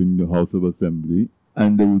stand up in the House of Assembly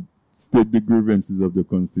and they would state the grievances of their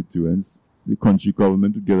constituents. The country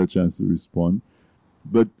government would get a chance to respond.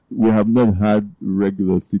 But we have not had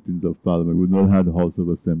regular sittings of Parliament. We've not had the House of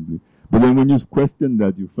Assembly. But then when you question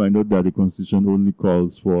that, you find out that the Constitution only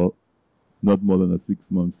calls for not more than a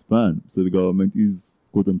 6-month span. So the government is,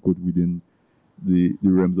 quote-unquote, within the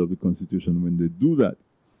realms of the Constitution when they do that.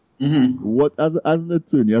 Mm-hmm. What, as an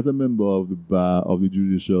attorney, as a member of the bar, of the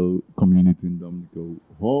judicial community in Dominica,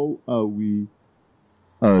 how are we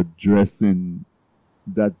addressing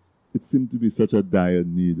that? It seems to be such a dire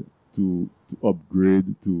need to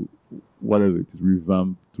upgrade, to whatever it is,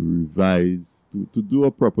 revamp, to revise, to do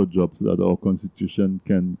a proper job so that our constitution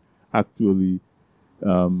can actually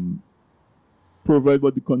provide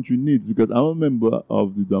what the country needs. Because I'm a member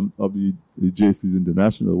of the JCs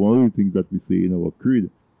International. One of the things that we say in our creed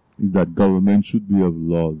is that government should be of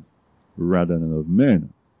laws rather than of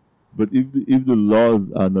men. But if the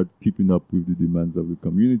laws are not keeping up with the demands of the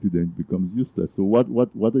community, then it becomes useless. So what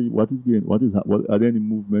are there any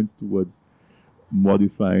movements towards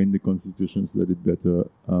modifying the constitution so that it better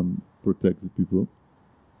protects the people?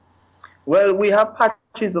 Well, we have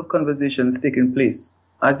patches of conversations taking place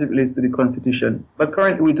as it relates to the constitution, but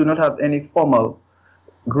currently we do not have any formal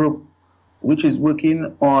group which is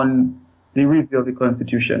working on the review of the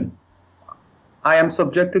constitution. I am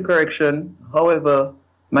subject to correction. However,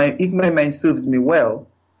 if my mind serves me well,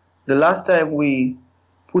 the last time we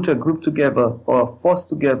put a group together or a force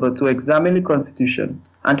together to examine the Constitution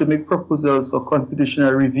and to make proposals for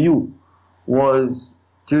constitutional review was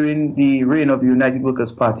during the reign of the United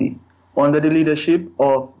Workers' Party. Under the leadership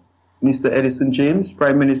of Mr. Edison James,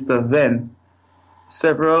 Prime Minister then,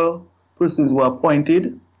 several persons were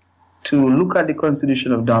appointed to look at the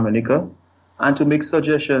Constitution of Dominica and to make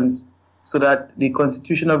suggestions so that the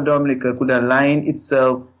Constitution of Dominica could align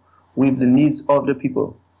itself with the needs of the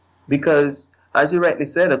people. Because, as you rightly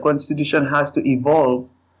said, a constitution has to evolve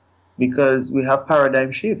because we have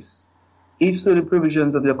paradigm shifts. If certain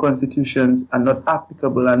provisions of the constitutions are not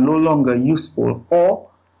applicable and no longer useful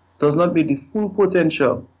or does not meet the full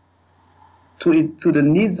potential to the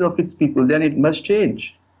needs of its people, then it must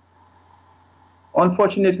change.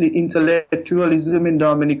 Unfortunately, intellectualism in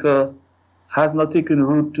Dominica has not taken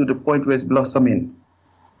root to the point where it's blossoming.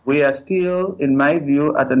 We are still, in my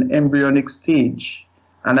view, at an embryonic stage.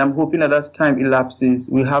 And I'm hoping that as time elapses,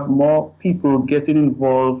 we have more people getting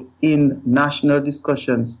involved in national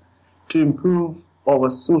discussions to improve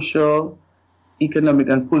our social, economic,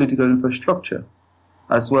 and political infrastructure.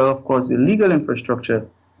 as well, of course, the legal infrastructure,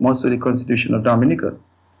 most of the Constitution of Dominica.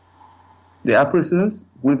 There are persons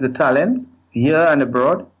with the talents here and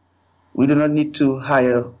abroad. We do not need to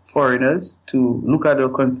hire foreigners to look at our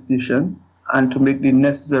Constitution and to make the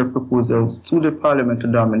necessary proposals to the Parliament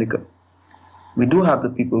of Dominica. We do have the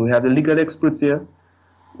people. We have the legal experts here.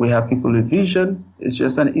 We have people with vision. It's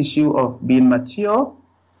just an issue of being mature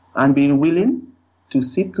and being willing to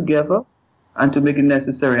sit together and to make the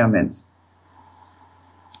necessary amends.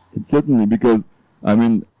 It's certainly, because, I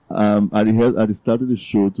mean, at the start of the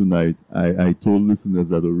show tonight, I told listeners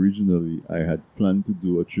that originally I had planned to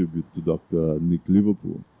do a tribute to Dr. Nick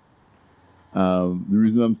Liverpool. The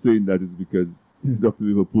reason I'm saying that is because Dr.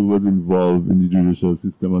 Liverpool was involved in the judicial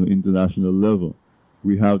system on an international level.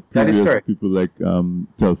 We have previous people like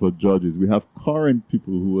Telford Georges. We have current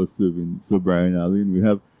people who are serving, Sir Brian Allen.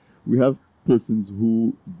 We have persons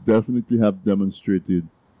who definitely have demonstrated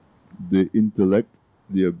the intellect,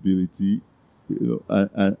 the ability,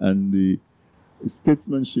 and the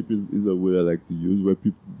statesmanship is a word I like to use, where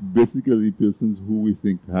basically persons who we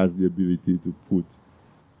think has the ability to put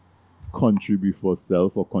country before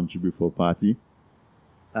self or country before party.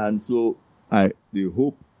 And so the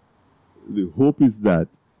hope is that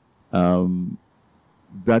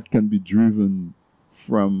that can be driven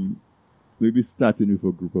from maybe starting with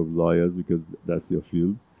a group of lawyers, because that's your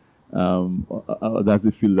field. That's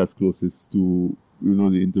the field that's closest to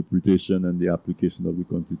the interpretation and the application of the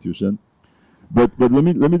Constitution. But let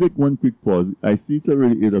me take one quick pause. I see it's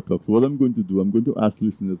already 8 o'clock. So what I'm going to do, I'm going to ask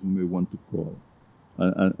listeners who may want to call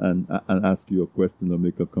and ask you a question or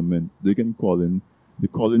make a comment. They can call in. The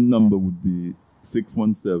call-in number would be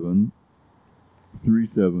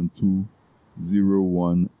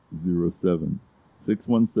 617-372-0107.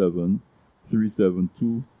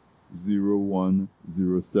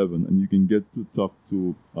 617-372-0107. And you can get to talk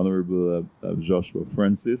to Honorable Joshua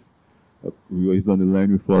Francis, who is on the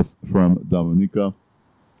line with us from Dominica.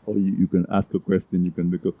 Or you can ask a question, you can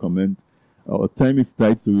make a comment. Our time is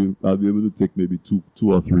tight, so I'll be able to take maybe two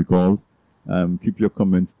or three calls. Keep your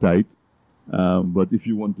comments tight. But if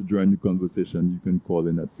you want to join the conversation, you can call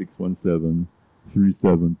in at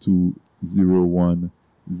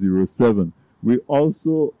 617-372-0107. We're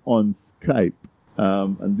also on Skype,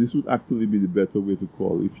 and this would actually be the better way to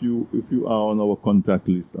call. If you are on our contact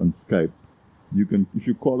list on Skype, you can. If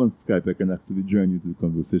you call on Skype, I can actually join you to the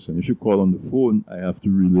conversation. If you call on the phone, I have to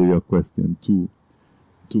relay your question to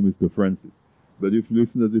Mr. Francis. But if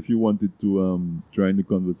listeners, if you wanted to join the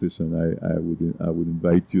conversation, I would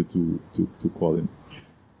invite you to call in.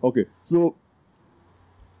 Okay, so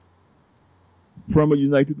from a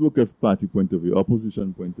United Workers' Party point of view,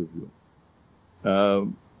 opposition point of view,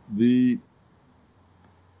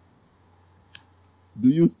 do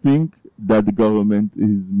you think that the government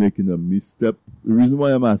is making a misstep? The reason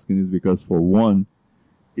why I'm asking is because, for one,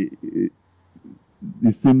 it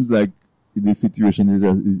seems like the situation is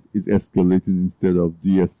escalating instead of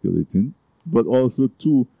de-escalating. But also,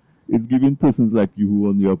 two, it's giving persons like you who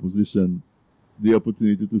are in the opposition the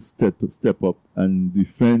opportunity to step up and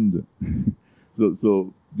defend.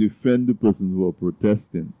 so defend the persons who are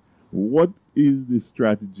protesting. What is the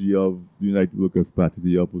strategy of the United Workers' Party,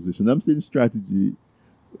 the opposition? I'm saying strategy.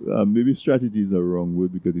 Maybe strategy is a wrong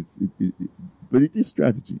word, because but it is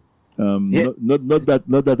strategy. Yes. Not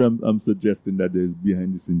that I'm suggesting that there's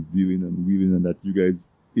behind the scenes dealing and wheeling and that you guys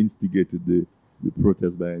instigated the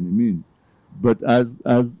protest by any means. But as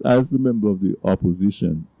a member of the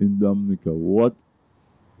opposition in Dominica, what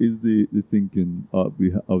is the thinking of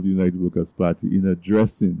the United Workers' Party in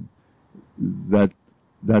addressing that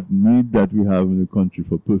need that we have in the country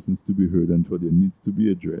for persons to be heard and for their needs to be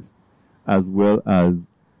addressed, as well as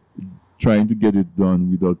trying to get it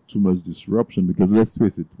done without too much disruption? Because let's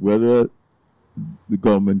face it, whether the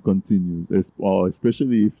government continues, or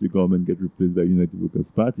especially if the government gets replaced by United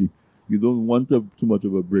Workers' Party, you don't want too much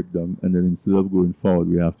of a breakdown, and then instead of going forward,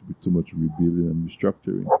 we have to be too much rebuilding and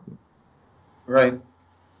restructuring. Right.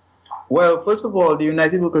 Well, first of all, the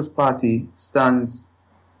United Workers' Party stands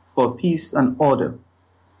for peace and order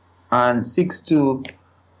and seeks to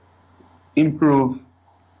improve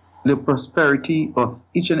the prosperity of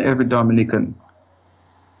each and every Dominican.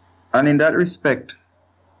 And in that respect,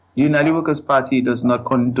 the United Workers' Party does not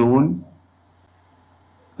condone,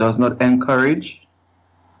 does not encourage,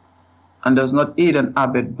 and does not aid and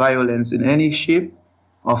abet violence in any shape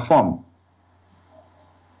or form.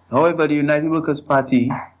 However, the United Workers'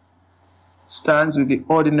 Party stands with the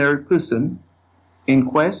ordinary person in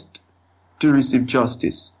quest to receive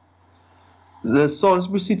justice. The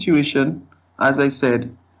Salisbury situation, as I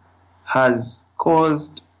said, has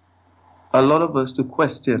caused a lot of us to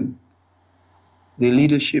question the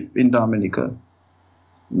leadership in Dominica,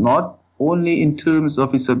 not only in terms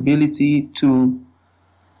of its ability to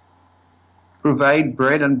provide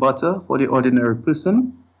bread and butter for the ordinary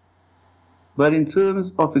person, but in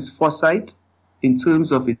terms of its foresight, in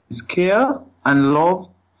terms of its care and love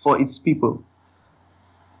for its people.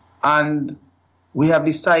 And we have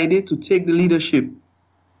decided to take the leadership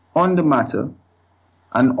on the matter,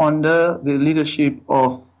 and under the leadership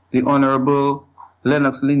of the Honorable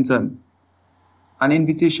Lennox Linton. An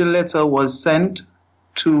invitation letter was sent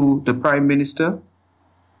to the Prime Minister,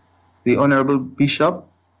 the Honorable Bishop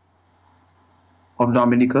of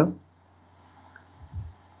Dominica,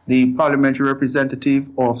 the parliamentary representative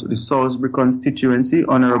of the Salisbury constituency,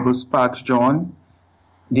 Honorable Sparks John,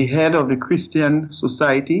 the head of the Christian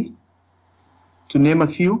Society, to name a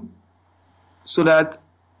few, so that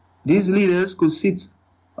these leaders could sit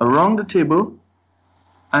around the table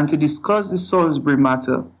and to discuss the Salisbury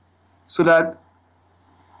matter so that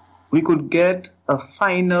we could get a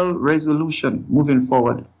final resolution moving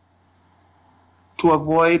forward to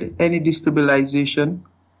avoid any destabilization,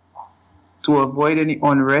 to avoid any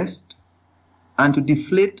unrest, and to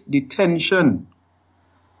deflate the tension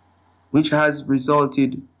which has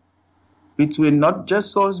resulted between not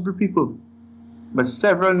just Salisbury people, but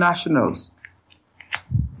several nationals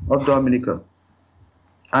of Dominica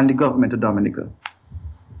and the government of Dominica.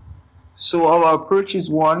 So our approach is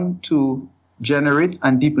one to generate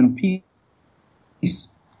and deepen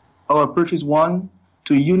peace. Our approach is one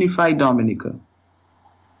to unify Dominica.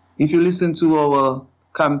 If you listen to our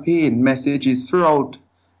campaign messages throughout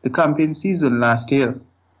the campaign season last year,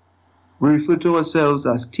 we refer to ourselves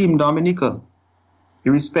as Team Dominica,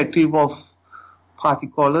 irrespective of party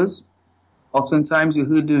colors. Oftentimes you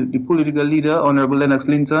heard the political leader, Honorable Lennox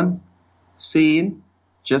Linton, saying,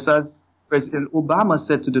 just as President Obama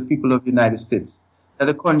said to the people of the United States, that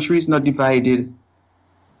the country is not divided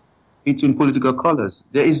between political colors.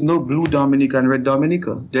 There is no blue Dominica and red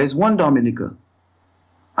Dominica. There is one Dominica.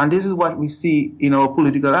 And this is what we see in our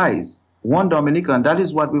political eyes. One Dominica, and that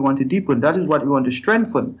is what we want to deepen. That is what we want to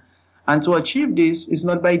strengthen. And to achieve this is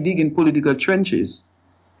not by digging political trenches.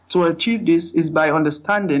 To achieve this is by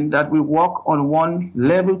understanding that we walk on one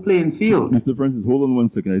level playing field. Mr. Francis, hold on 1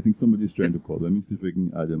 second. I think somebody's trying to call. Let me see if I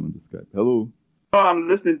can add them on the Skype. Hello. Oh, I'm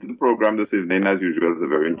listening to the program this evening. As usual, it's a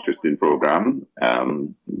very interesting program.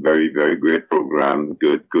 Very, very great program.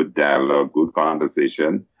 Good dialogue, good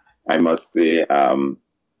conversation. I must say,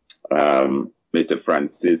 Mr.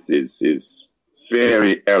 Francis is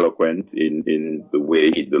very eloquent in the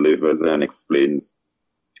way he delivers and explains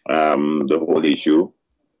the whole issue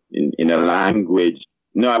in a language.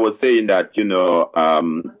 No, I was saying that,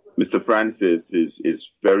 Mr. Francis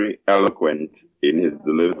is very eloquent in his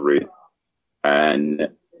delivery and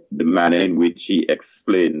the manner in which he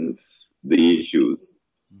explains the issues,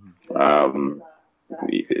 a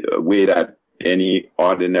way that any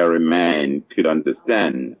ordinary man could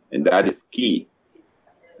understand, and that is key.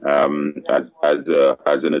 As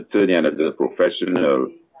an attorney and as a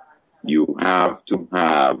professional, you have to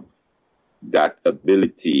have that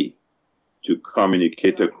ability to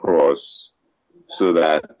communicate across so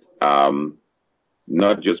that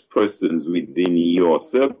not just persons within your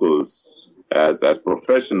circles as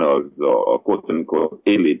professionals or quote unquote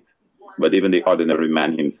elite, but even the ordinary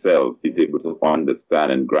man himself is able to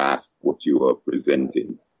understand and grasp what you are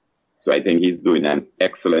presenting. So I think he's doing an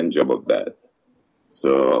excellent job of that.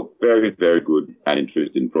 So very, very good and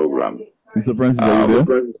interesting program. Mr. Francis, are you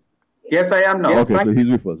there? Yes, I am now. Okay, so he's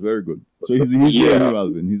with us. Very good. So he's hearing you,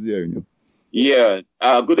 Alvin. He's hearing you. Yeah.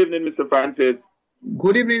 Good evening, Mr. Francis.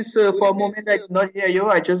 Good evening, sir. For a moment, I did not hear you.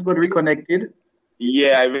 I just got reconnected.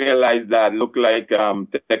 Yeah, I realized that. Looked like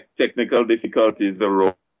technical difficulties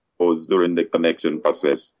arose during the connection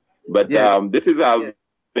process. But this is Alvin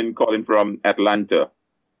calling from Atlanta,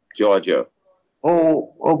 Georgia.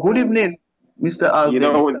 Oh, good evening, Mr. Alvin. You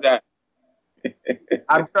know who's that?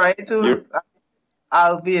 I'm trying to...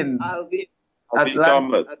 Alvin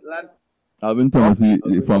Thomas. Alvin Thomas,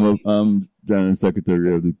 the former General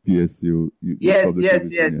Secretary of the PSU. Yes.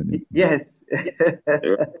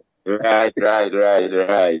 Right.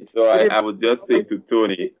 So I was just saying to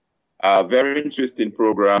Tony, very interesting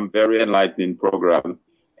program, very enlightening program,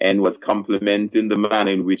 and was complimenting the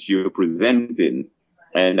manner in which you're presenting.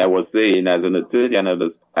 And I was saying, as an attorney and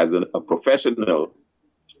as a professional,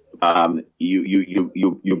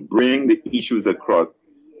 you bring the issues across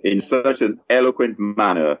in such an eloquent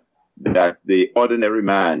manner that the ordinary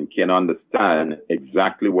man can understand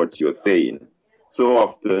exactly what you're saying. So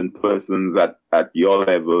often persons at your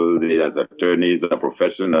level, as attorneys or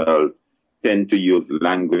professionals, tend to use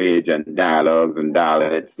language and dialogues and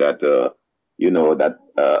dialects that, that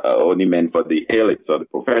only meant for the elites or the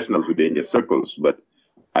professionals within your circles. But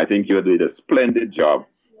I think you're doing a splendid job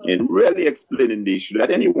in really explaining the issue that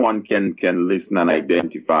anyone can listen and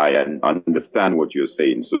identify and understand what you're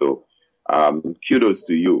saying. So kudos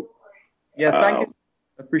to you. Yeah, thank you.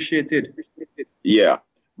 Appreciate it. Yeah.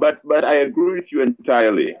 But I agree with you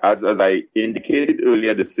entirely. As I indicated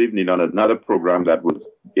earlier this evening on another program that was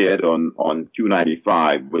aired on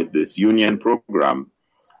Q95 with this union program,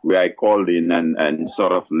 where I called in and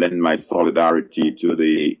sort of lend my solidarity to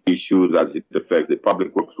the issues as it affects the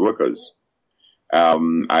public works workers.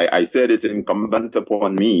 I said it's incumbent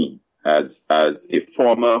upon me as a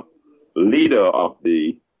former leader of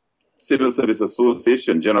the Civil Service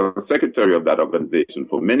Association, General Secretary of that organization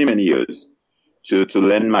for many, many years, to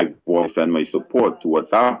lend my voice and my support to what's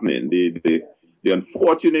happening. The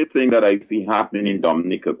unfortunate thing that I see happening in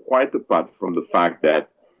Dominica, quite apart from the fact that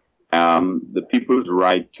the people's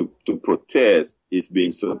right to protest is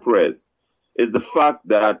being suppressed, is the fact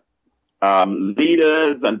that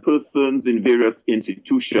leaders and persons in various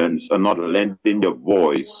institutions are not lending their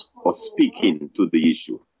voice or speaking to the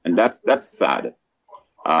issue. And that's sad.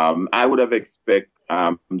 I would have expected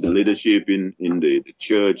the leadership in the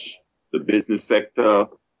church, the business sector,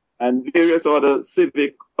 and various other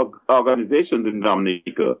civic organizations in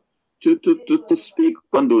Dominica to speak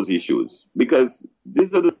on those issues, because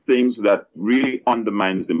these are the things that really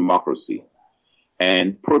undermines democracy.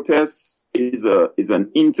 And protest is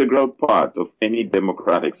an integral part of any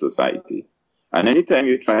democratic society. And anytime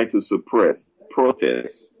you try to suppress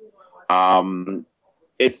protest,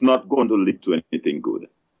 it's not going to lead to anything good.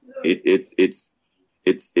 It's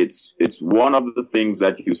one of the things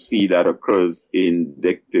that you see that occurs in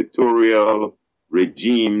dictatorial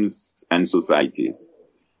regimes and societies.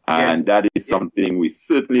 And yes, that is something we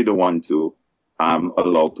certainly don't want to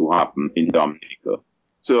allow to happen in Dominica.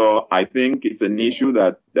 So I think it's an issue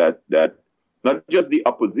that not just the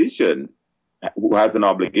opposition who has an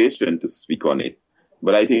obligation to speak on it,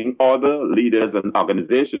 but I think other leaders and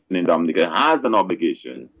organizations in Dominica has an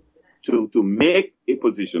obligation to make a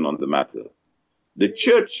position on the matter. The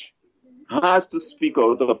church has to speak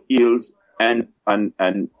out of ills and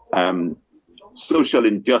social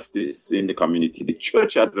injustice in the community. The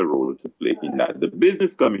church has a role to play in that. The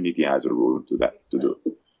business community has a role to do.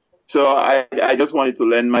 So I just wanted to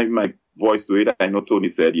lend my voice to it. I know Tony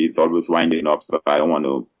said he's always winding up, so I don't want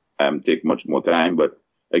to take much more time. But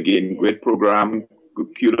again, great program.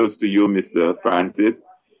 Kudos to you, Mr. Francis.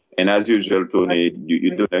 And as usual, Tony,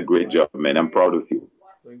 you're doing a great job, man. I'm proud of you.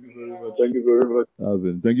 Thank you very much.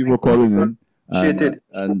 Alvin, thank you for calling in.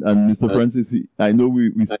 And Mr. Francis, I know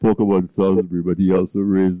we spoke about Salisbury, but he also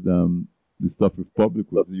raised the stuff with public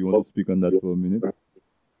works. Do you want to speak on that for a minute?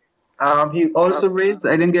 He also raised,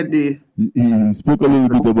 I didn't get the... He spoke a little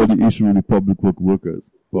bit about the issue with the public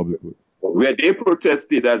workers. Where they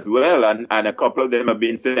protested as well, and a couple of them have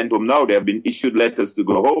been sent home now. They have been issued letters to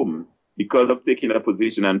go home because of taking a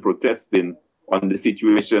position and protesting on the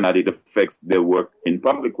situation that it affects their work in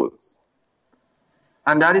public works.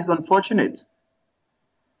 And that is unfortunate.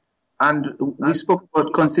 And we spoke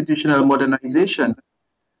about constitutional modernization.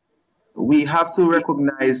 We have to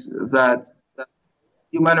recognize that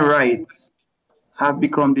human rights have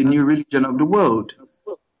become the new religion of the world.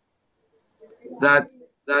 That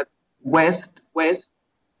West,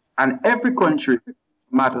 and every country,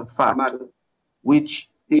 matter of fact, which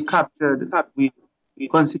is captured with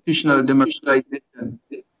constitutional democratization,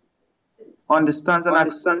 understands and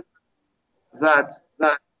accepts that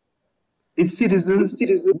its citizens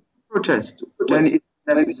protest when it's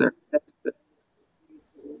necessary.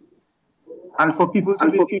 And for people to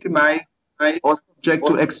be victimized or subject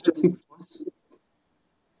to excessive force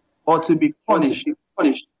or to be punished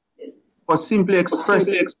for simply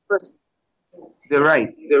expressing their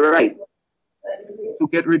rights to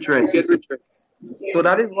get redress. So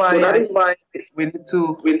that is why we need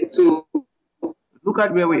to look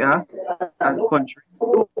at where we are as a country,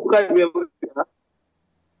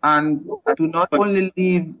 and do not only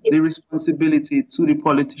leave the responsibility to the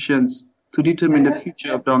politicians to determine the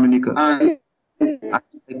future of Dominica. I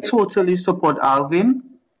totally support Alvin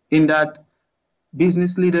in that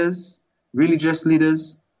business leaders, religious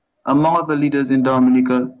leaders, among other leaders in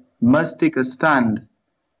Dominica must take a stand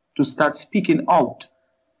to start speaking out.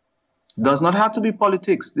 Does not have to be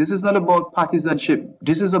politics. This is not about partisanship.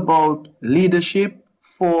 This is about leadership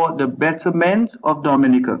for the betterment of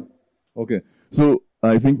Dominica. Okay, so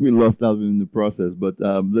I think we lost Alvin in the process, but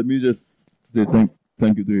let me just say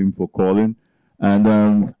thank you to him for calling.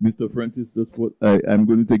 And Mr. Francis, I'm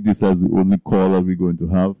going to take this as the only call that we're going to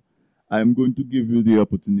have. I'm going to give you the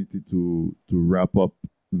opportunity to wrap up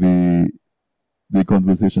the the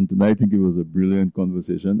conversation tonight. I think it was a brilliant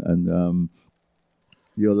conversation. And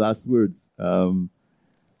your last words on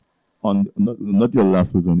not your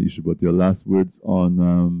last words on the issue, but your last words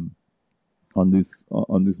on this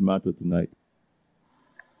matter tonight.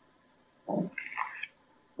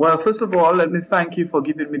 Well, first of all, let me thank you for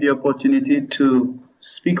giving me the opportunity to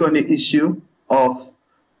speak on the issue of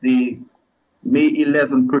the May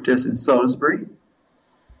 11 protest in Salisbury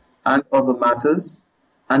and other matters,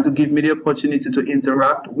 and to give me the opportunity to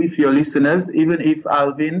interact with your listeners, even if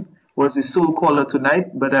Alvin was the sole caller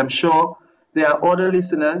tonight, but I'm sure there are other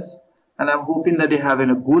listeners, and I'm hoping that they're having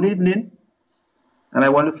a good evening. And I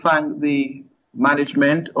want to thank the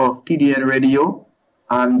management of TDN Radio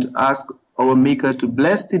and ask our maker to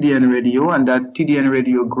bless TDN Radio, and that TDN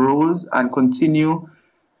Radio grows and continue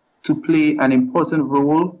to play an important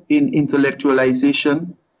role in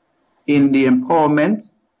intellectualization, in the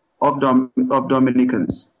empowerment of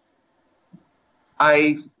Dominicans.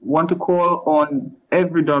 I want to call on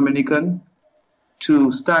every Dominican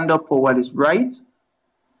to stand up for what is right,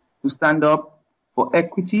 to stand up for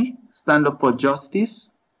equity, stand up for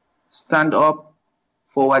justice, stand up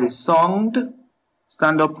for what is sound,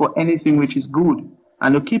 stand up for anything which is good,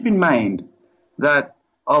 and to keep in mind that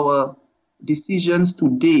our decisions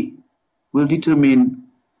today will determine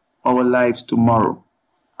our lives tomorrow.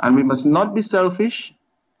 And we must not be selfish.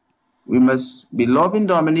 We must be loving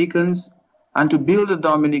Dominicans and to build a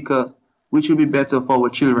Dominica which will be better for our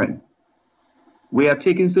children. We are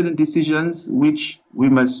taking certain decisions which we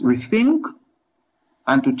must rethink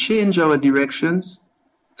and to change our directions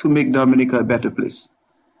to make Dominica a better place.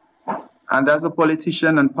 And as a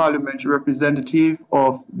politician and parliamentary representative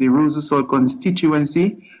of the Roseau South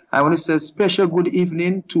constituency, I want to say a special good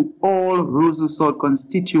evening to all Roseau South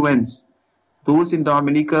constituents, those in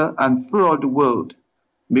Dominica and throughout the world.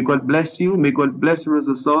 May God bless you. May God bless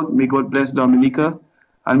Roseau South. May God bless Dominica.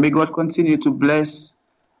 And may God continue to bless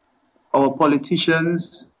our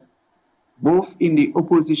politicians, both in the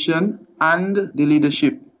opposition and the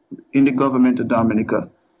leadership in the government of Dominica.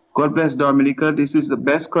 God bless Dominica. This is the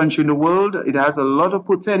best country in the world. It has a lot of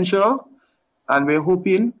potential, and we're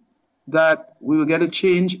hoping that we will get a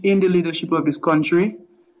change in the leadership of this country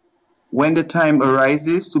when the time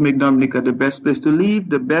arises to make Dominica the best place to live,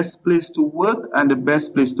 the best place to work, and the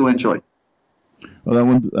best place to enjoy. Well,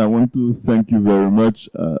 I want to thank you very much,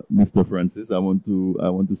 Mr. Francis. I want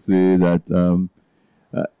to say that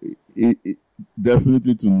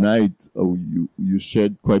definitely tonight you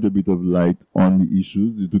shed quite a bit of light on the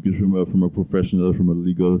issues. You took it from a professional, from a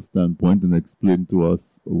legal standpoint, and explained to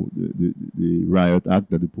us the riot act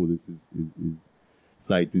that the police is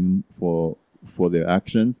citing for their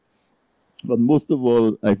actions. But most of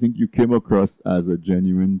all, I think you came across as a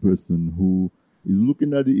genuine person who is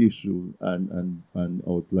looking at the issue and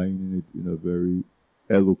outlining it in a very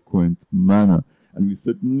eloquent manner. And we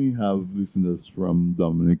certainly have listeners from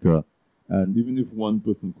Dominica. And even if one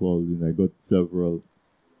person called in, I got several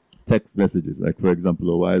text messages. Like, for example,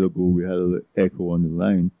 a while ago, we had an echo on the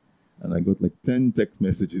line, and I got like 10 text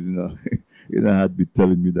messages in a heartbeat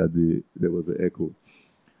telling me that there was an echo.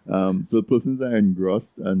 So persons are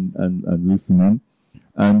engrossed and listening.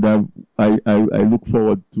 And I look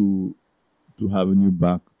forward to having you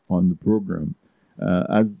back on the program.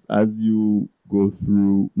 As you go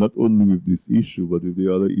through, not only with this issue, but with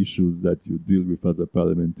the other issues that you deal with as a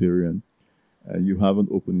parliamentarian, you have an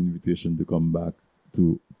open invitation to come back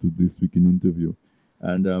to this Week in Interview.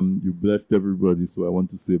 And you blessed everybody, so I want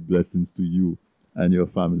to say blessings to you and your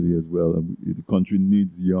family as well. The country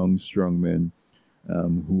needs young, strong men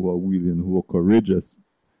who are willing, who are courageous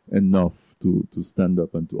enough to stand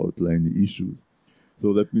up and to outline the issues. So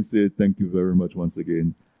let me say thank you very much once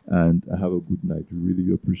again, and have a good night. We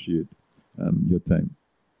really appreciate your time.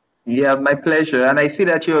 Yeah, my pleasure. And I see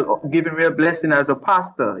that you're giving me a blessing as a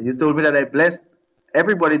pastor. You told me that I blessed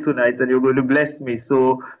everybody tonight, and you're going to bless me.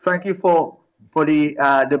 So thank you for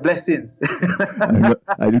the blessings.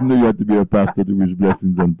 I didn't know you had to be a pastor to wish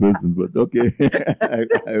blessings on persons, but okay,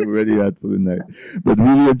 I already had for the night. But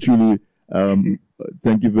really and truly,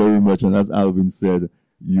 thank you very much. And as Alvin said,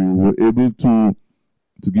 you were able to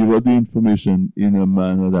give out the information in a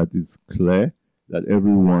manner that is clear, that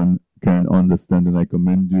everyone can understand, and I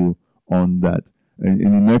commend you on that. And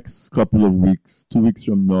in the next couple of weeks, 2 weeks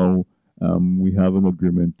from now, we have an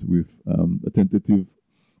agreement with a tentative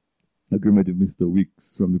agreement with Mr.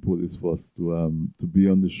 Weeks from the police force to be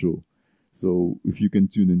on the show. So if you can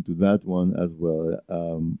tune into that one as well,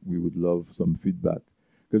 we would love some feedback,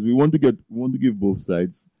 because we want to give both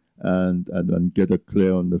sides and get a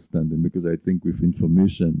clear understanding, because I think with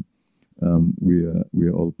information we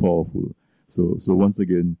are all powerful. So once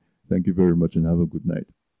again, Thank you very much and have a good night.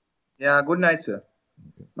 Yeah, good night, sir.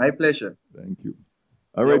 Okay. My pleasure. Thank you.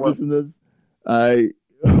 All right, listeners, I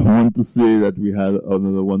want to say that we had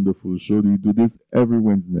another wonderful show. We do this every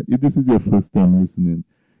Wednesday night. If this is your first time listening,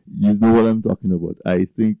 you know what I'm talking about. I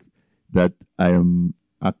think that I am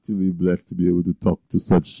actually blessed to be able to talk to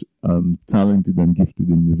such talented and gifted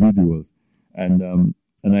individuals. And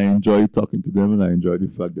I enjoy talking to them, and I enjoy the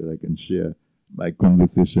fact that I can share my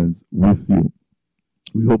conversations with you.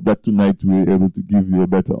 We hope that tonight we're able to give you a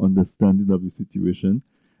better understanding of the situation,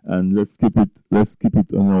 and let's keep it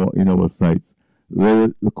in our sights.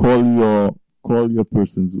 Call your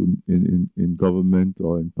persons in government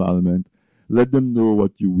or in parliament. Let them know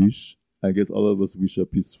what you wish. I guess all of us wish a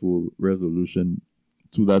peaceful resolution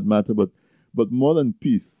to that matter, but more than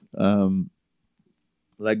peace,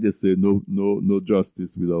 like they say, no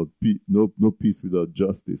justice without peace, no peace without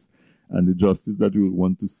justice. And the justice that we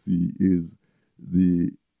want to see is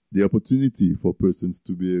the opportunity for persons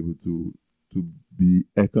to be able to be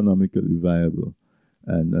economically viable.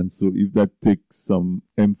 And so if that takes some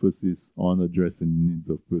emphasis on addressing the needs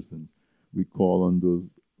of persons, we call on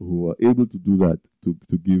those who are able to do that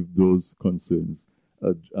to give those concerns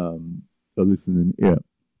a listening ear.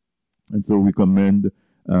 And so we commend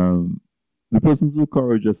the persons who are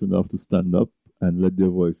courageous enough to stand up and let their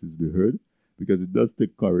voices be heard, because it does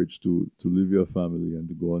take courage to leave your family and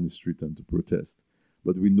to go on the street and to protest.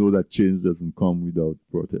 But we know that change doesn't come without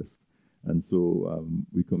protest. And so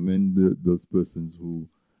we commend those persons who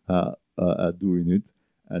are doing it,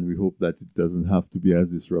 and we hope that it doesn't have to be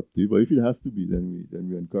as disruptive. But if it has to be, then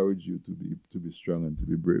we encourage you to be strong and to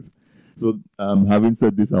be brave. So having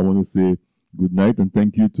said this, I want to say good night and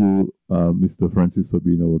thank you to Mr. Francis for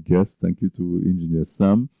being our guest. Thank you to Engineer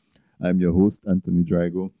Sam. I'm your host, Anthony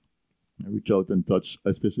Drago. Reach out and touch,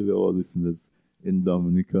 especially our listeners in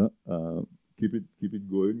Dominica. Keep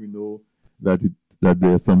it going. We know that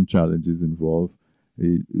there are some challenges involved.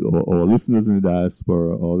 Our listeners in the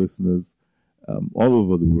diaspora, our listeners all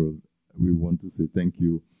over the world, we want to say thank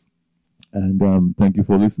you. And thank you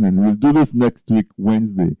for listening. We'll do this next week,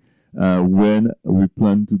 Wednesday, when we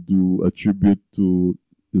plan to do a tribute to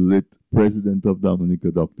the late President of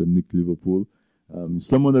Dominica, Dr. Nick Liverpool,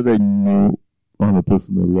 someone that I know on a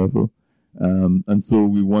personal level. And so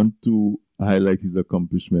we want to highlight his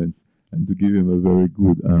accomplishments and to give him a very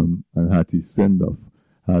good and hearty send-off,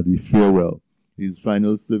 hearty farewell. His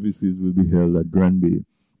final services will be held at Grand Bay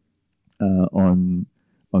on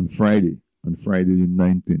Friday the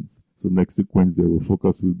 19th. So next week, Wednesday, our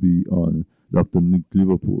focus will be on Dr. Nick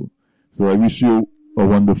Liverpool. So I wish you a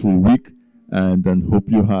wonderful week and hope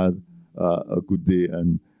you had a good day,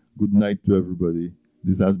 and good night to everybody.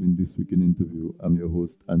 This has been This Week in Interview. I'm your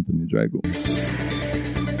host, Anthony Drago.